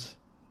learned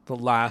the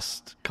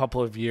last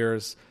couple of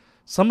years.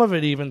 Some of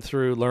it even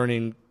through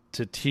learning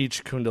to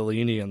teach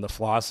Kundalini and the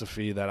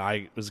philosophy that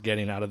I was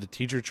getting out of the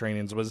teacher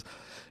trainings was,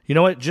 you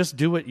know what, just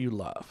do what you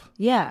love.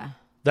 Yeah.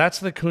 That's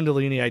the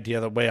Kundalini idea,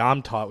 the way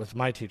I'm taught with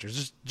my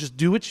teachers. Just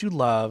do what you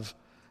love,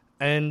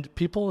 and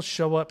people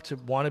show up to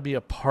want to be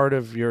a part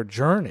of your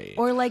journey.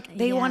 Or like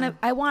they want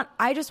to,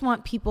 I just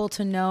want people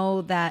to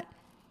know that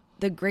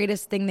the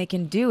greatest thing they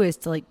can do is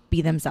to like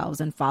be themselves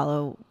and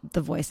follow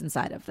the voice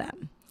inside of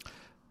them.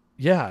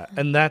 Yeah.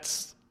 And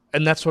that's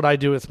what I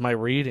do with my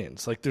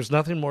readings. Like there's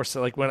nothing more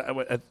so like when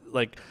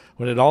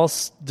it all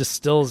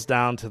distills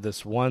down to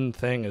this one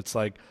thing, it's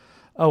like,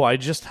 oh, I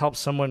just helped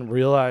someone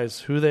realize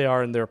who they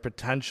are and their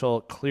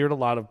potential, cleared a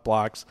lot of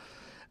blocks.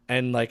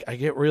 And like, I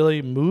get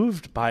really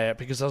moved by it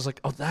because I was like,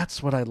 oh,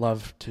 that's what I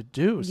love to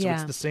do. So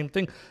it's the same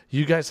thing.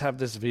 You guys have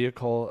this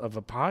vehicle of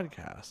a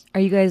podcast.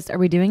 Are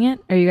we doing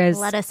it? Are you guys,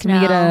 Let us can we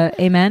get know.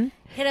 a amen?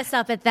 Hit us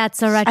up at That's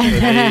So Right.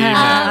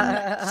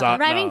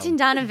 Remington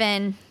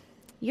Donovan,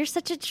 you're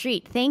such a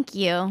treat. Thank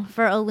you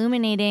for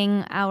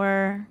illuminating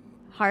our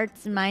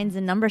hearts and minds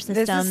and number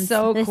systems. This is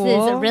so This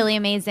cool. is really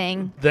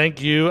amazing.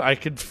 Thank you. I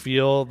could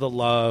feel the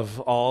love,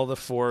 all the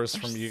 4s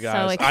from you so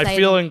guys. I excited.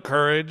 feel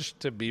encouraged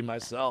to be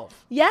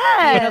myself.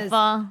 Yes.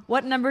 Beautiful.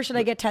 What number should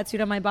I get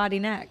tattooed on my body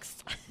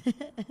next?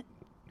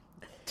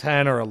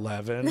 10 or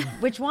 11.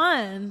 Which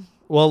one?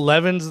 Well,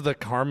 11's the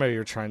karma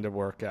you're trying to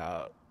work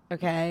out.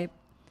 Okay.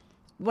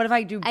 What if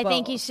I do both? I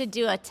think you should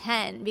do a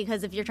 10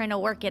 because if you're trying to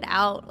work it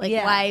out, like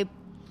Yeah. why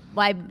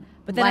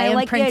But then why I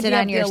like the imprint it idea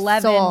on of the your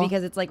 11 soul?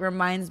 because it's like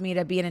reminds me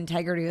to be in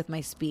integrity with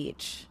my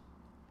speech,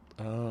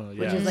 Oh, yeah.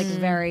 which is like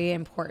very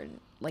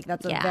important. Like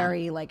that's a Yeah.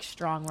 very like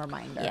strong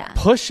reminder. Yeah.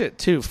 Push it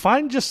too.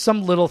 Find just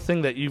some little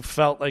thing that you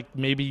felt like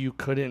maybe you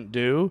couldn't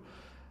do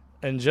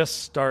and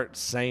just start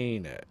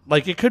saying it.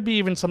 Like it could be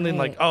even something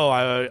Right. like, oh,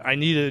 I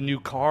need a new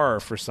car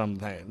for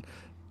something.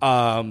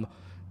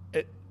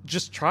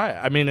 Just try it.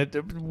 I mean,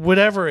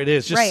 whatever it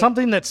is, just Right.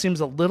 something that seems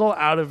a little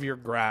out of your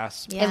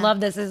grasp. Yeah. I love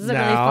this. This is a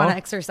really Now, fun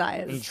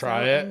exercise. And try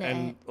So it. into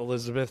And it.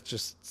 Elizabeth,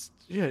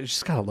 you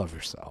just gotta love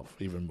yourself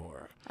even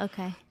more.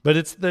 Okay. But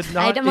it's the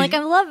not. I'm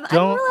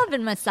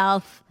loving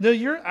myself. No,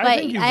 But I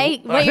think what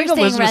think you're saying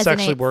Elizabeth's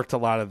actually resonates. worked a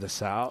lot of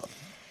this out.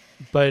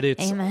 But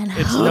it's Amen.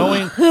 it's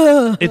knowing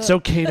it's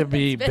okay to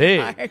be been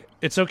big. hard.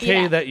 It's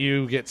okay Yeah. that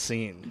you get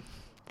seen.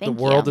 Thank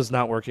the world you. is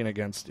not working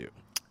against you.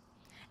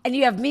 And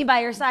you have me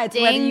by your side.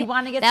 So whether Ding. you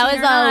want to get That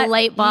seen was or a not,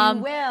 light bulb.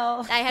 You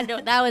will.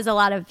 That was a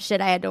lot of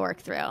shit I had to work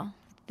through,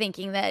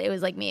 thinking that it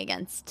was like me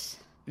against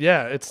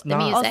Yeah, it's not.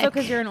 music. Also,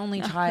 because you're an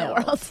only the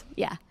child. world.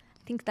 Yeah, I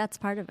think that's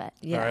part of it.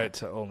 Yeah. All right,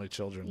 to only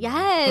children.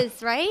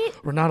 Yes, right?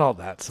 We're not all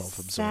that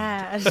self-absorbed.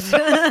 Sad.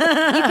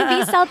 You can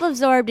be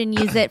self-absorbed and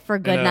use it for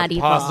good, In a not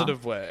evil.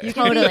 positive way.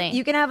 Totally.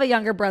 You can have a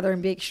younger brother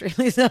and be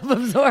extremely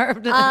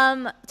self-absorbed.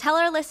 Tell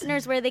our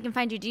listeners where they can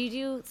find you. Do you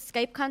do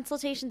Skype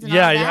consultations and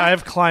Yeah, all of that? I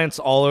have clients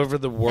all over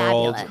the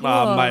world. Fabulous.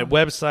 My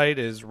website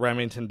is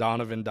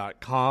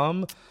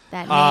remingtondonovan.com.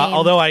 That name.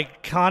 Although I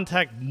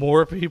contact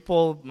more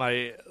people,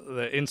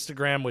 the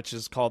Instagram, which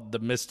is called The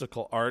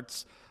Mystical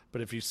Arts, but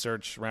if you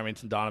search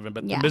Remington Donovan,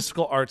 but Yeah. The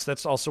Mystical Arts,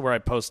 that's also where I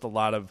post a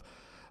lot of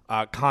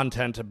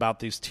content about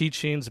these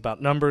teachings, about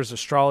numbers,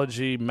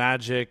 astrology,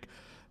 magic,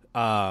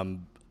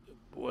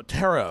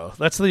 tarot.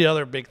 That's the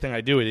other big thing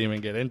I do. We didn't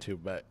even get into,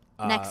 but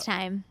Next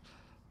time.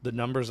 the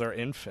numbers are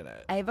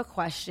infinite. I have a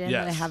question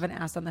that I Yes. haven't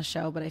asked on the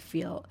show, but I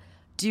feel,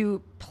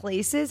 do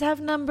places have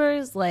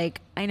numbers?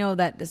 Like, I know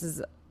that this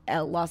is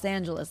Los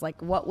Angeles,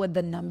 like what would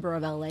the number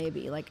of LA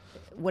be? Like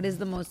what is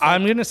the most?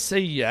 I'm going to say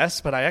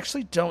yes, but I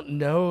actually don't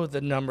know the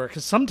number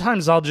because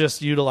sometimes I'll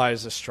just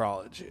utilize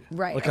astrology.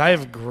 Right. Like I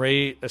have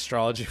great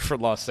astrology for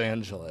Los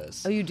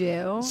Angeles. Oh, you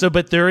do? So,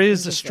 but there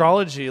is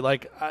astrology.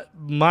 Like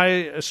my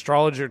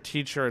astrologer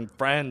teacher and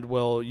friend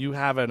you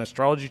have an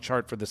astrology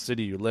chart for the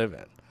city you live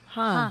in.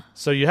 Huh.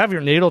 So you have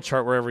your natal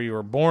chart wherever you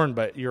were born,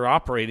 but you're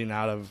operating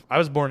out of, I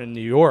was born in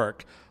New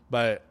York,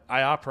 but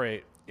I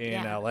operate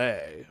in LA.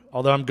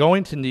 Although I'm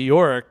going to New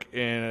York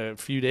in a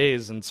few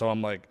days, and so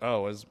I'm like,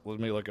 let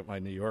me look at my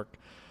New York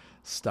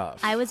stuff.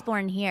 I was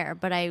born here,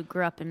 but I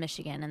grew up in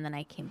Michigan, and then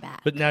I came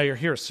back. But now you're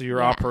here, so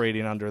you're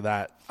operating under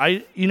that.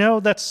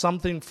 That's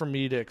something for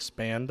me to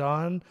expand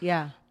on.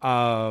 Yeah.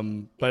 But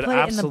Put it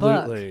absolutely.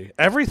 in the book.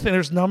 Everything,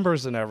 there's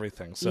numbers in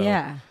everything. So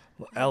yeah.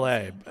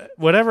 LA,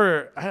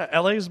 whatever.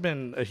 LA's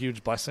been a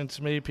huge blessing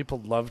to me.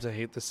 People love to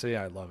hate the city.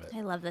 I love it.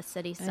 I love this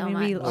city so I mean,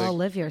 much. we all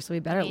live here, so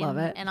we better love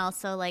it. And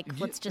also, like,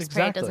 let's just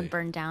pray it exactly. doesn't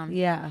burn down.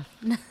 Yeah.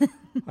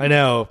 I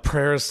know.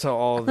 Prayers to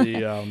all the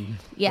the fire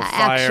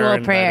actual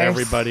and prayers. that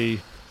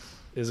everybody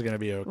is going to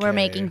be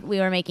okay. We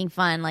were making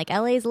fun, like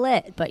LA's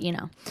lit, but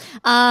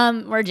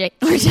we're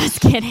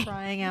just kidding.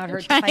 Trying out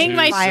her Trying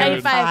my type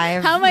type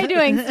 5. How am I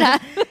doing,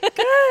 Steph?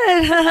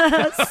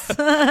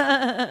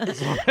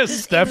 As long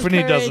as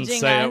Stephanie doesn't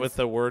encouraging say us. it with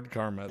the word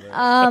karma. There.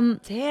 Damn.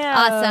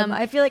 Awesome.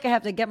 I feel like I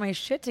have to get my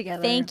shit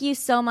together. Thank you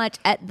so much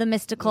at the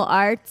Mystical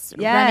Arts,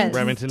 Yes.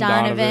 Remington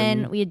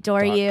Donovan. We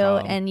adore you,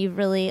 .com. and you've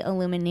really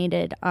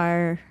illuminated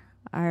our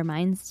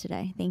minds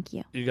today. Thank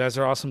you. You guys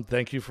are awesome.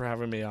 Thank you for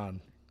having me on.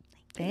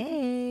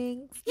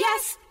 Thanks.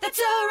 Yes, that's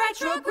a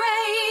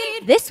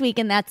retrograde. This week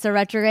in That's a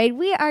Retrograde,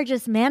 we are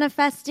just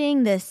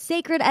manifesting the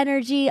sacred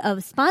energy of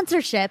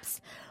sponsorships.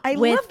 I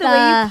with, love the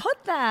way you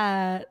put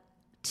that.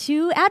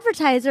 2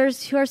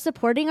 advertisers who are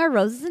supporting our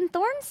Roses and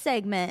Thorns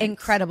segment.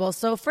 Incredible.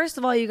 So first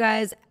of all, you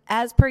guys,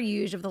 as per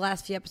usual of the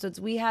last few episodes,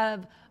 we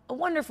have a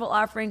wonderful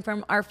offering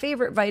from our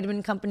favorite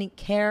vitamin company,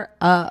 Care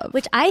of.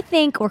 Which I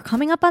think we're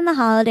coming up on the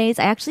holidays.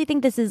 I actually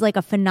think this is like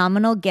a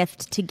phenomenal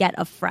gift to get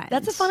a friend.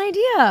 That's a fun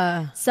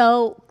idea.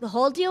 So the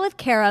whole deal with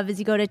Care of is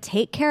you go to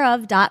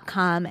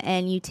takecareof.com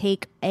and you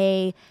take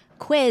a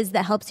quiz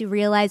that helps you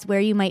realize where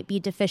you might be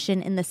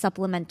deficient in the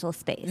supplemental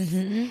space.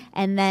 Mm-hmm.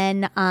 And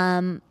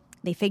then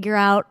they figure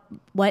out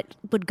what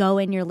would go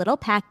in your little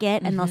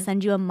packet and they'll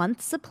send you a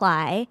month's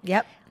supply.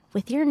 Yep.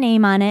 With your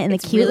name on it and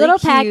It's the cute really little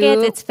cute.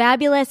 packets. It's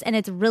fabulous and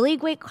it's really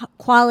great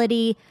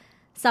quality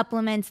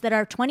supplements that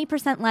are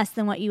 20% less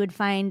than what you would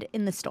find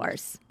in the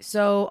stores.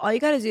 So all you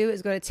got to do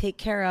is go to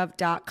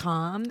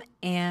takecareof.com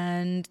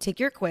and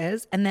take your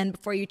quiz. And then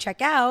before you check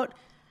out,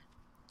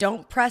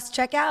 don't press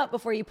checkout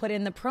before you put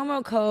in the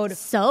promo code.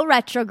 So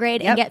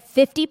retrograde and get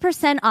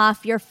 50%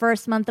 off your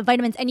first month of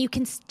vitamins. And you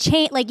can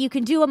change, like you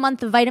can do a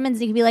month of vitamins.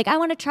 And you can be like, I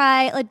want to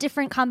try a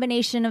different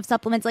combination of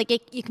supplements. Like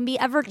you can be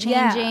ever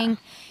changing. Yeah.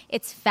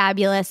 It's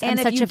fabulous. And I'm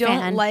if such you a don't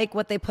fan. like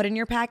what they put in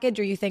your package,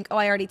 or you think,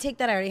 I already take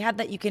that, I already have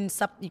that, you can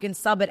sub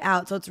it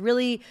out. So it's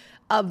really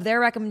of their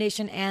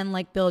recommendation and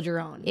like build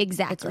your own.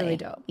 Exactly. It's really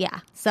dope.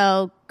 Yeah.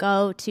 So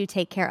go to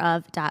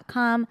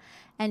takecareof.com.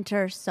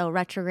 Enter So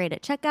Retrograde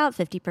at checkout,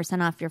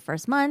 50% off your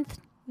first month.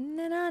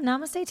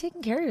 Namaste,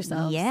 taking care of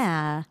yourself.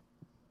 Yeah.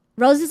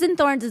 Roses and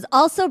Thorns is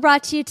also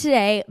brought to you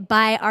today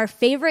by our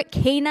favorite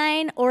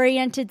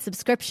canine-oriented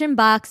subscription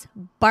box,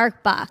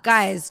 BarkBox.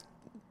 Guys,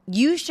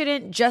 you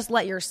shouldn't just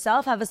let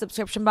yourself have a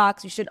subscription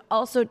box. You should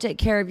also take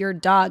care of your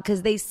dog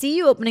because they see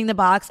you opening the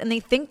box and they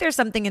think there's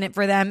something in it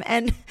for them,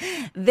 and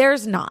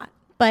there's not.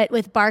 But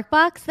with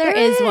BarkBox, there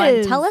is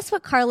one. Tell us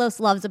what Carlos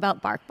loves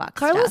about BarkBox.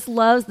 Carlos stuff.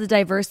 loves the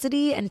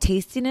diversity and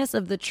tastiness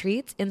of the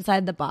treats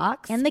inside the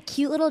box. And the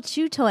cute little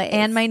chew toys.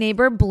 And my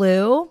neighbor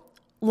Blue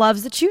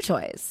loves the chew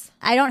toys.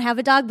 I don't have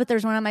a dog, but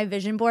there's one on my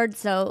vision board,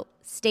 so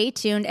stay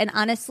tuned. And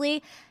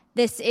honestly,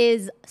 this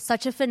is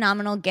such a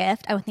phenomenal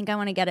gift. I think I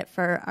want to get it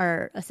for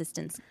our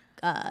assistant's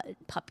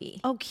puppy.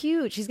 Oh,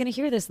 cute. She's going to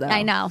hear this, though.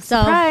 I know. So,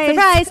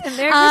 Surprise.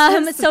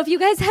 surprise. So if you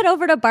guys head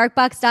over to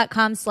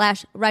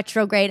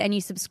barkbox.com/retrograde and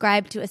you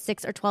subscribe to a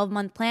 6 or 12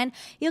 month plan,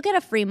 you'll get a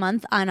free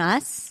month on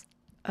us.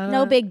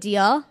 No big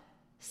deal.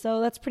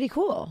 So that's pretty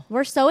cool.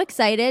 We're so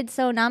excited.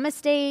 So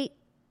namaste,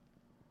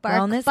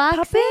 Wellness BarkBoxing?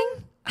 pupping?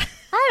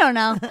 I don't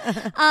know.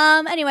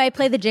 Anyway,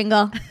 play the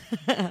jingle.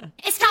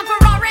 It's time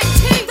for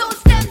RNT, those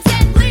stems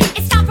and leaves.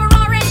 It's time for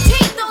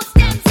RNT, those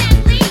stems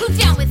and leaves. Who's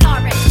down with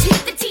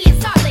RNT? The T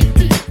and Star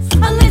ladies.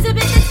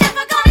 Elizabeth and Steph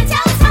are gonna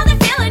tell us how they're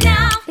feeling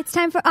now. It's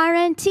time for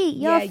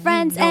RNT, your Yeah, you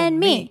friends know and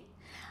me.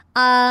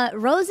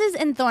 Roses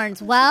and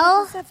Thorns.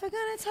 Well, Steph are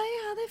going to tell you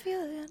how they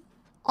feel.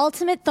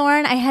 Ultimate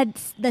Thorn, I had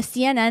the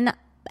CNN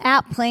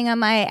app playing on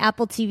my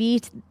Apple TV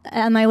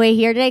on my way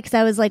here today because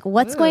I was like,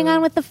 what's going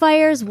on with the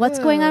fires? What's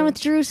going on with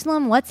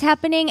Jerusalem? What's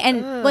happening?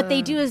 And what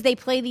they do is they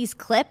play these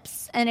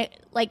clips and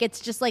it's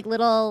just like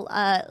little,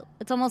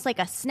 it's almost like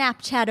a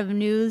Snapchat of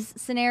news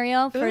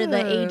scenario for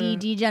the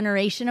ADD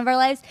generation of our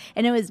lives.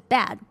 And it was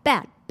bad.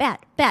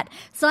 bad.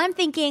 So I'm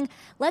thinking,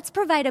 let's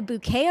provide a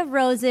bouquet of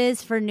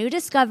roses for new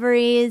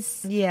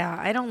discoveries. Yeah,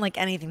 I don't like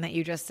anything that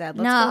you just said.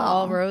 Let's go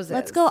all roses.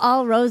 Let's go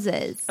all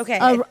roses. Okay.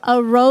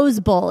 A rose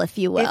bowl, if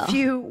you will. If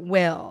you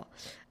will.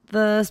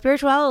 The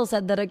spiritual owl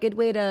said that a good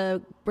way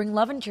to bring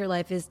love into your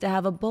life is to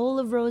have a bowl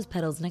of rose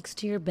petals next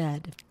to your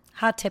bed.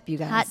 Hot tip, you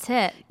guys. Hot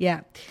tip.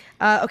 Yeah.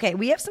 Okay,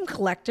 we have some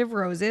collective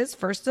roses.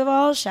 First of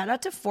all, shout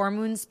out to Four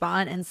Moon Spa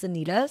and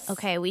Encinitas.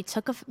 Okay, we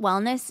took a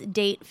wellness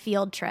date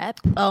field trip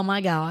Oh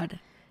my God.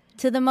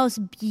 to the most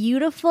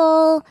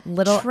beautiful,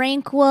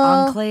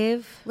 tranquil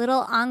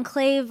little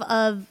enclave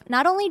of,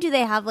 not only do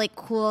they have like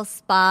cool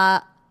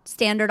spa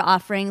standard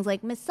offerings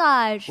like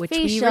massage, Which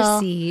facial, we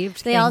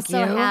received. They Thank also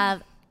you.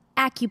 have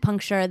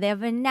acupuncture, they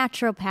have a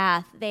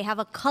naturopath, they have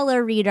a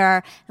color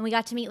reader, and we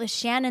got to meet with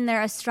Shannon,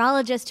 their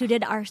astrologist, who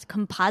did our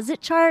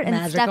composite chart. And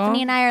Magical.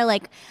 Stephanie and I are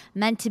like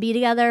meant to be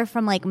together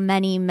from like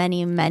many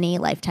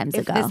lifetimes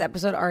If ago. this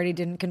episode already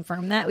didn't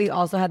confirm that, we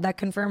also had that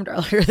confirmed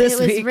earlier this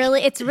week.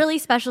 It's really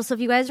special. So if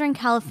you guys are in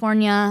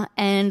California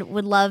and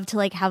would love to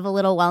like have a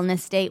little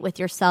wellness date with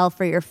yourself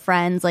or your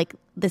friends, like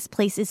this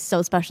place is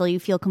so special. You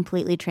feel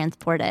completely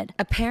transported.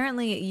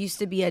 Apparently it used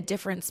to be a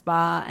different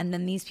spa, and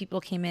then these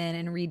people came in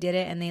and redid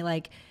it, and they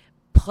like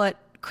put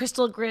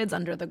crystal grids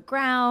under the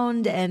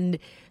ground, and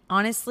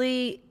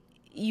honestly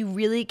you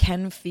really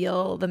can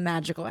feel the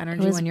magical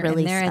energy when you're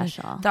really in there.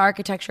 special. And the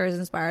architecture is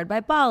inspired by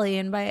Bali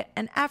and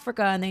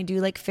Africa, and they do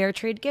like fair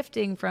trade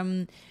gifting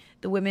from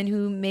the women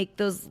who make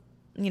those,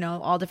 you know,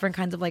 all different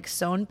kinds of like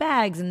sewn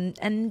bags and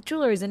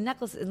jewelries and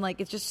necklaces, and like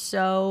it's just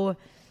so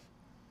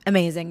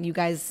amazing. You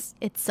guys,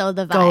 It's so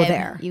the vibe. Go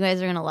there. You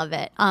guys are gonna love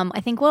it. I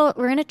think we're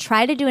gonna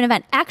try to do an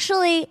event.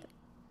 Actually,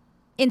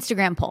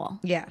 Instagram poll.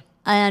 yeah.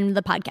 On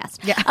the podcast.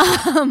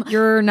 Yeah.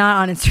 You're not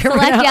on Instagram. Select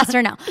right now. yes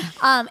or no.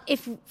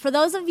 If for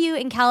those of you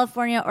in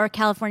California or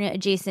California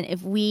adjacent,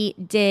 if we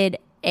did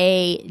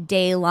a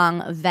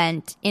day-long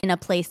event in a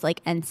place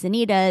like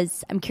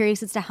Encinitas, I'm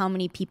curious as to how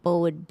many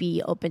people would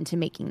be open to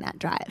making that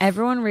drive.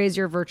 Everyone raise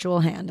your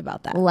virtual hand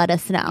about that. Let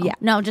us know. Yeah.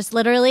 No, just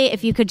literally,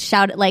 if you could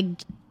shout it, like,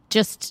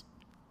 just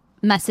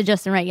message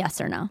us and write yes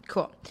or no.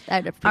 Cool.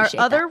 I'd Our appreciate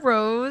other that.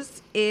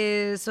 rose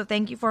is, so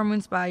thank you, Four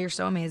Moon Spa. You're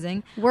so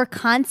amazing. We're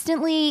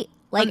constantly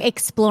like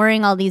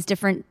exploring all these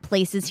different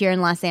places here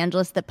in Los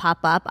Angeles that pop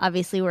up.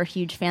 Obviously, we're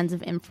huge fans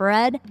of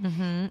infrared.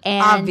 And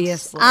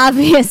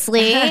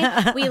obviously,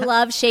 we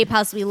love Shape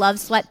House. We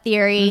love Sweat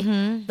Theory.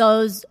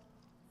 Those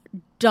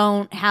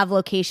don't have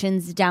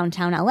locations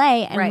downtown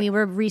LA. And Right. we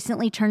were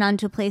recently turned on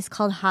to a place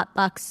called Hot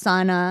Box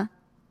Sauna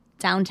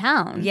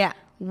downtown. Yeah.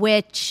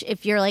 Which,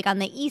 if you're like on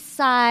the east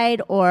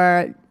side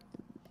or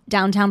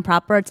downtown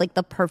proper, it's like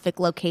the perfect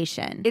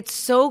location. It's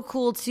so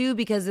cool too,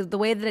 because of the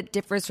way that it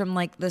differs from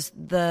like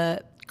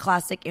the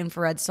classic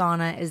infrared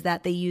sauna is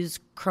that they use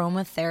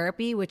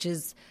chromotherapy, which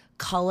is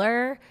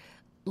color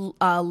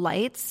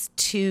lights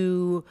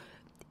to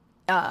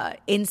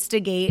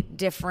instigate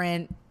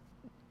different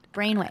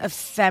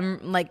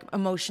Brainwave. like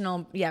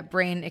emotional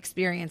brain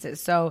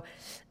experiences. So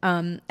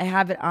I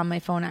have it on my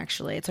phone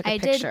actually. It's like a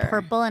picture. did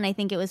purple, and I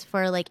think it was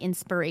for like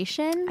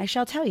inspiration. I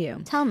shall tell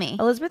you. Tell me.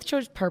 Elizabeth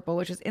chose purple,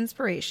 which is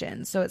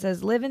inspiration. So it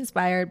says, live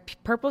inspired.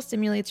 Purple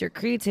stimulates your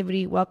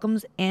creativity,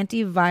 welcomes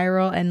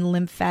antiviral and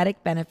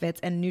lymphatic benefits,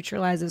 and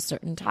neutralizes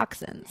certain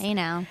toxins. Hey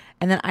now.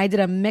 And then I did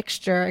a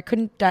mixture. I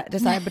couldn't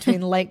decide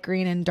between light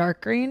green and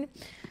dark green.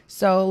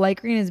 So light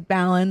green is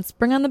balance.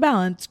 Bring on the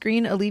balance.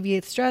 Green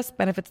alleviates stress,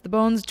 benefits the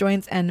bones,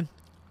 joints, and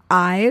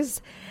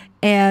eyes,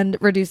 and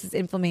reduces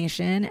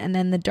inflammation. And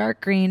then the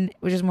dark green,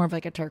 which is more of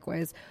like a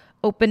turquoise,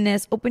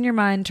 openness, open your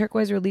mind.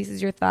 Turquoise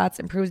releases your thoughts,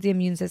 improves the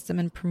immune system,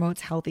 and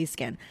promotes healthy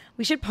skin.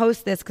 We should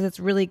post this because it's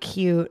really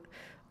cute.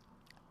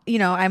 You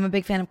know, I'm a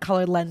big fan of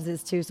colored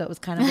lenses too, so it was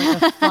kind of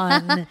like a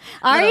fun.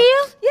 Are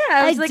you? Yeah,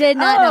 I was did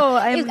not know.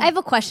 I I have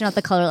a question about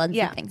the color lenses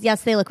Yeah. things.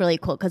 Yes, they look really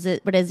cool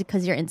but is it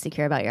because you're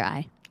insecure about your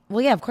eye? Well,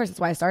 yeah, of course. That's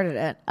why I started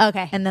it.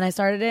 Okay. And then I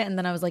started it, and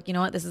then I was like, you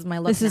know what? This is my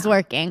look. This is now.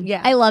 working. Yeah.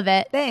 I love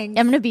it. Thanks.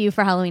 I'm gonna be you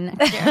for Halloween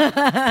next year. It's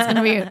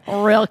gonna be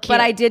real cute.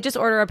 But I did just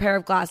order a pair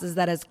of glasses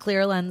that has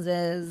clear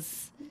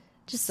lenses.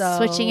 just So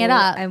switching it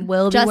up. I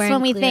will be just wearing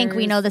when we think we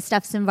clears. know the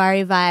Steph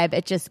Simvari vibe,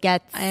 it just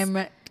gets I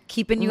am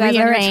keeping you guys on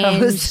your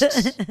rearranged,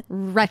 toes.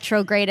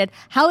 retrograded.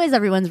 How is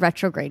everyone's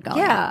retrograde going?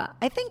 Yeah,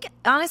 I think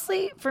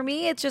honestly, for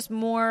me, it's just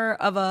more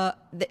of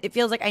it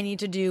feels like I need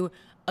to do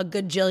a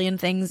gajillion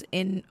things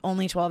in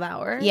only 12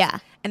 hours. Yeah.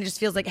 And it just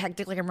feels like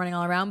hectic, like I'm running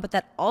all around. But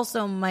that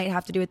also might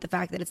have to do with the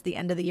fact that it's the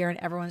end of the year and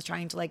everyone's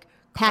trying to like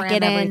Pack cram it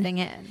in. everything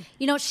in.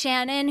 You know,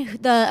 Shannon,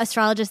 the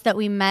astrologist that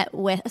we met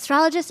with,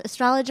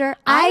 astrologer,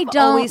 I've I don't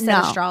always said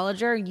know.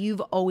 astrologer.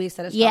 You've always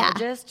said Yeah.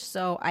 astrologist.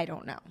 So I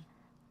don't know.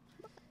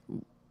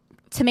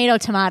 Tomato.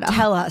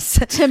 Tell us.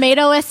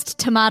 Tomatoist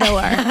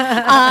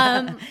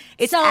tomatoer.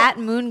 It's at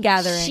Moon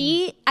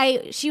Gathering.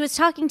 She was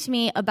talking to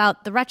me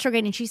about the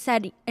retrograde, and she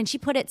said, and she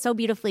put it so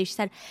beautifully. She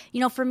said,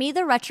 for me,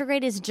 the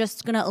retrograde is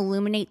just going to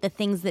illuminate the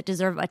things that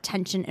deserve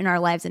attention in our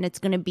lives, and it's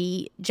going to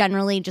be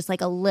generally just like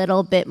a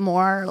little bit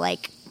more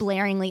like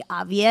blaringly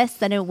obvious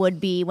than it would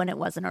be when it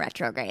wasn't a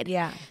retrograde.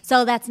 Yeah.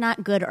 So that's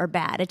not good or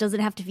bad. It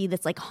doesn't have to be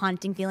this like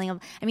haunting feeling of.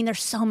 I mean,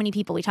 there's so many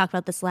people, we talked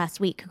about this last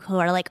week, who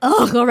are like,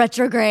 oh, go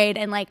retrograde,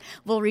 and like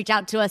will reach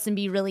out to us and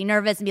be really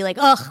nervous and be like,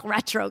 ugh,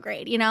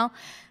 retrograde,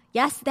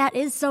 Yes, that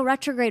is so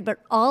retrograde, but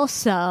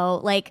also,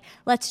 like,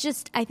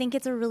 I think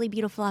it's a really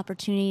beautiful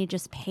opportunity to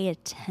just pay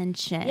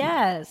attention.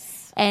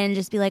 Yes. And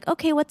just be like,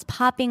 okay, what's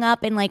popping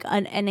up in, like,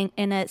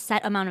 in a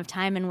set amount of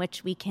time in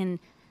which we can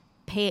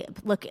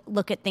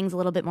look at things a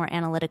little bit more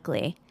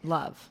analytically. I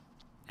love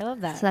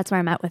that. So that's where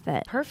I'm at with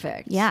it.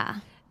 Perfect. Yeah.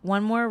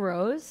 One more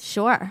rose.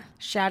 Sure.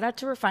 Shout out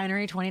to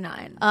Refinery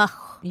 29. Ugh.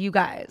 You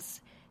guys.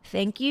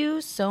 Thank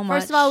you so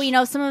much. First of all, we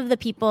know some of the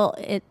people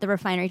at the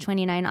Refinery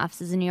 29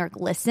 offices in New York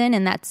listen,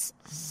 and that's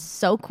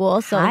so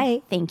cool. So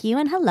hi. Thank you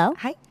and hello.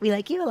 Hi. We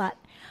like you a lot.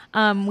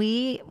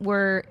 We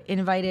were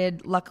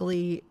invited,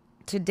 luckily,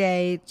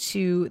 today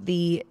to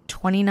the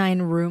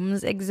 29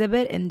 Rooms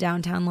exhibit in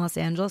downtown Los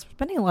Angeles. We're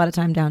spending a lot of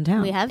time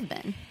downtown. We have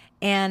been.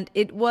 And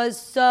it was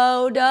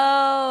so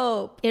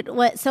dope.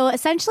 So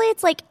essentially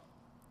it's like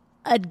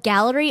a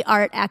gallery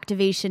art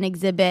activation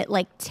exhibit,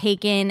 like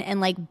taken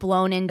and like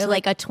blown into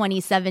like a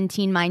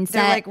 2017 mindset.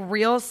 They're like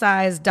real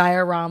size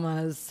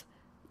dioramas.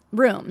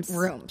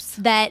 Rooms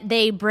that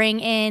they bring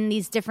in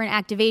these different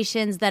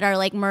activations that are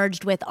like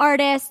merged with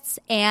artists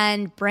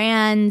and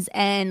brands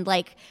and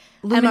like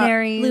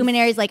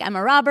luminaries. Like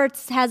Emma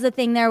Roberts has a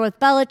thing there with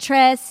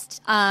Bellatrix.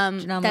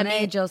 Janelle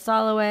Monáe, Jill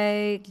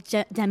Soloway,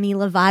 Demi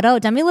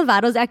Lovato. Demi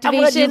Lovato's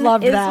activation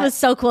was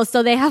so cool.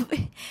 So they have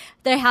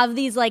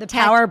these like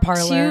Power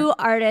Parlor. 2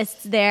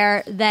 artists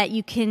there that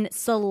you can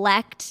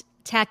select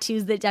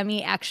tattoos that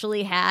Demi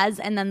actually has,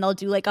 and then they'll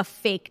do like a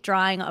fake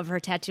drawing of her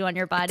tattoo on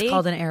your body. It's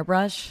called an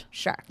airbrush.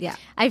 Sure. Yeah.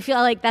 I feel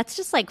like that's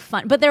just like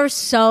fun. But there was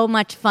so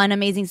much fun,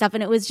 amazing stuff,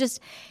 and it was just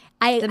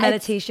the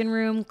meditation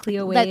room,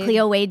 Cleo Wade. That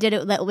Cleo Wade did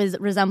it that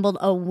resembled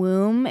a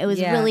womb. It was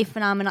really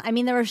phenomenal. I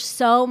mean, there was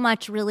so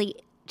much really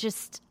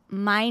just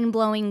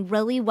mind-blowing,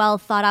 really well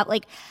thought out.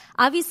 Like,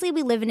 obviously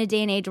we live in a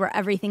day and age where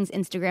everything's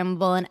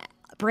Instagrammable, and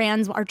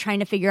brands are trying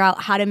to figure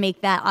out how to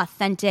make that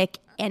authentic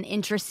and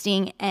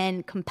interesting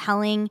and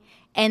compelling.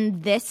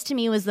 And this, to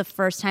me, was the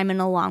first time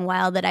in a long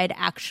while that I'd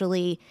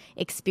actually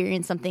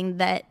experienced something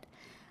that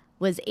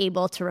was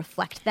able to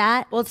reflect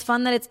that. Well, it's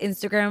fun that it's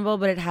Instagrammable,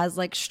 but it has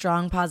like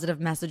strong positive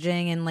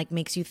messaging and like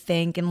makes you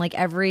think. And like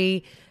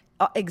every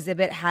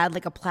exhibit had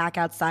like a plaque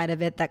outside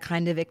of it that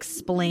kind of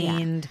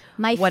explained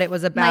what it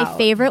was about. My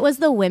favorite was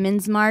the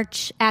Women's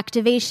March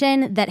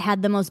activation that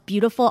had the most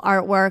beautiful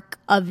artwork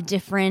of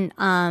different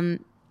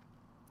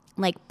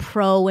like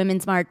pro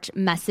Women's March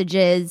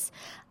messages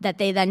that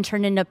they then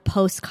turned into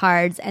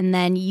postcards, and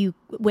then you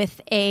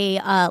with a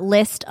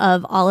list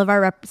of all of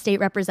our state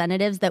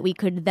representatives that we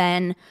could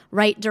then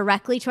write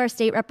directly to our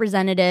state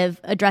representative,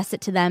 address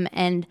it to them,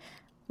 and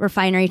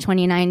Refinery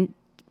 29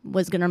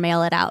 was going to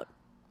mail it out.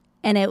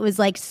 And it was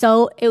like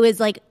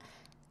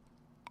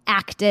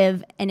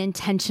active and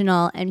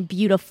intentional and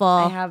beautiful.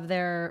 I have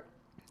their...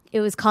 It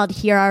was called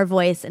Hear Our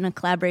Voice in a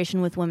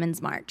collaboration with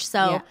Women's March.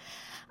 So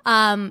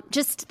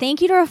just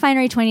thank you to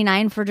Refinery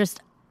 29 for just...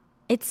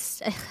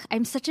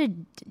 I'm such a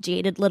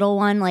jaded little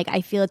one. Like, I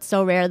feel it's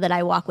so rare that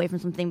I walk away from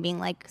something being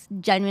like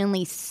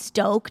genuinely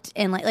stoked,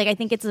 and like I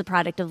think it's a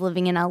product of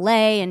living in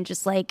LA and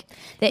just like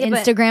the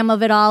Instagram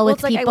of it all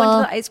with people. I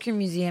went to the ice cream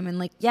museum and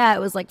like it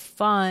was like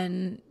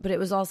fun, but it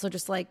was also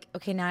just like,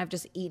 okay, now I've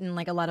just eaten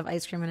like a lot of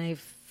ice cream and I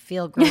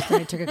feel gross and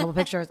I took a couple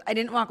pictures. I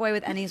didn't walk away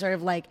with any sort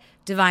of like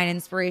divine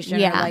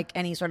inspiration or like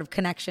any sort of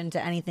connection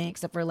to anything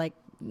except for like,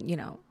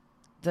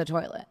 the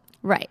toilet.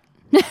 Right.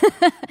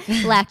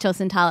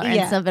 Lactose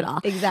intolerance of it all.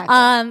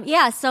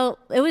 Exactly. So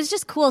it was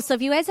just cool. So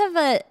if you guys have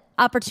an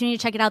opportunity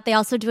to check it out, they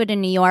also do it in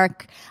New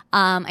York.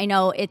 I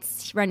know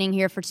it's running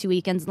here for 2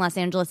 weekends in Los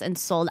Angeles and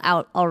sold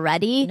out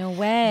already. No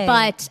way.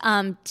 But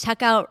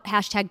check out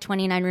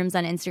 #29rooms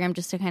on Instagram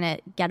just to kind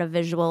of get a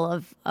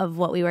visual of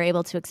what we were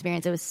able to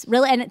experience. It was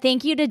really, and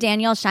thank you to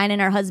Danielle Shine and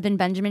her husband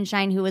Benjamin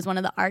Shine, who was one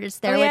of the artists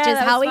there, which is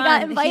how we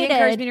got invited. He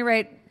encouraged me to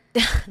write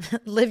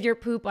live your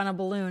poop on a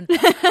balloon.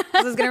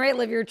 I was gonna write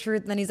live your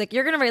truth, and then he's like,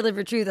 you're gonna write live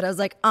your truth, and I was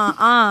like,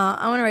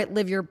 I want to write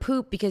live your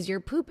poop because your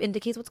poop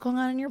indicates what's going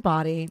on in your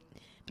body.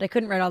 But I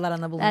couldn't write all that on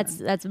the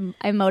balloon.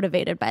 I'm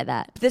motivated by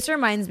that. This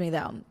reminds me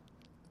though,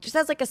 just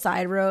as like a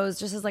side rose,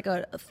 just as like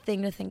a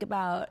thing to think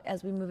about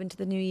as we move into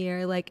the new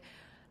year, like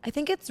I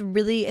think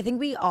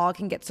we all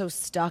can get so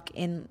stuck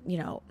in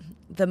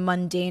the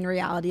mundane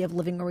reality of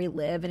living where we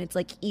live, and it's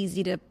like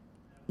easy to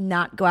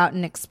not go out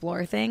and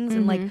explore things.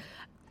 And like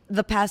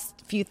the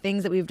past few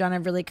things that we've done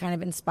have really kind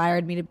of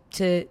inspired me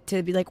to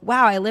be like,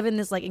 wow, I live in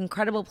this like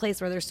incredible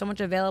place where there's so much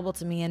available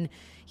to me. And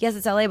yes,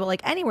 it's LA, but like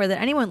anywhere that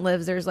anyone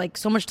lives, there's like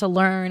so much to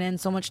learn and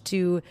so much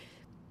to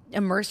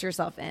immerse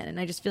yourself in. And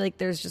I just feel like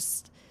there's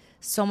just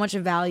so much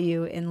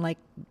value in like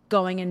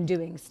going and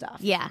doing stuff.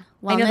 Yeah.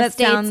 I know that Wellness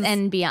dates sounds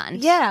and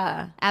beyond.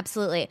 Yeah.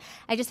 Absolutely.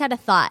 I just had a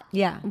thought.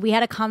 Yeah. We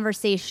had a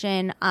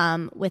conversation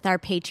with our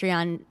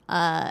Patreon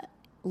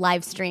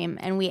live stream,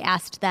 and we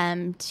asked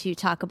them to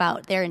talk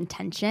about their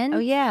intention. Oh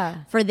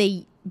yeah. For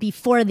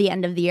before the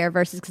end of the year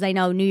versus, because I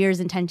know New Year's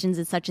intentions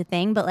is such a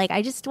thing, but like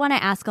I just want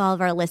to ask all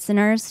of our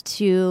listeners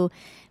to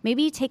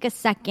maybe take a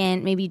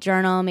second, maybe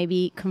journal,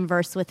 maybe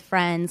converse with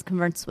friends,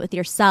 converse with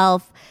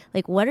yourself.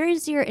 Like, what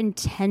is your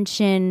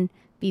intention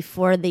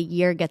before the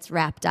year gets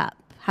wrapped up?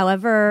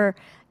 However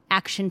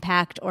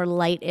action-packed or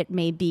light it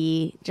may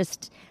be,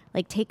 just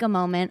like take a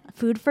moment,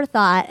 food for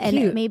thought. And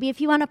Cute. maybe if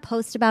you want to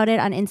post about it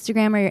on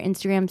Instagram or your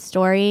Instagram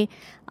story,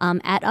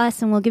 at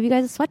us, and we'll give you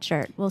guys a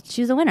sweatshirt. We'll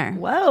choose a winner.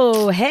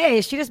 Whoa, hey,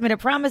 she just made a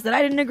promise that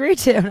I didn't agree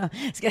to. No,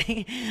 just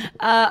kidding.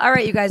 All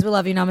right, you guys, we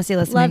love you. Namaste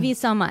listening. Love you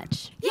so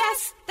much.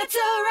 Yes, that's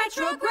a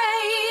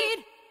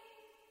retrograde.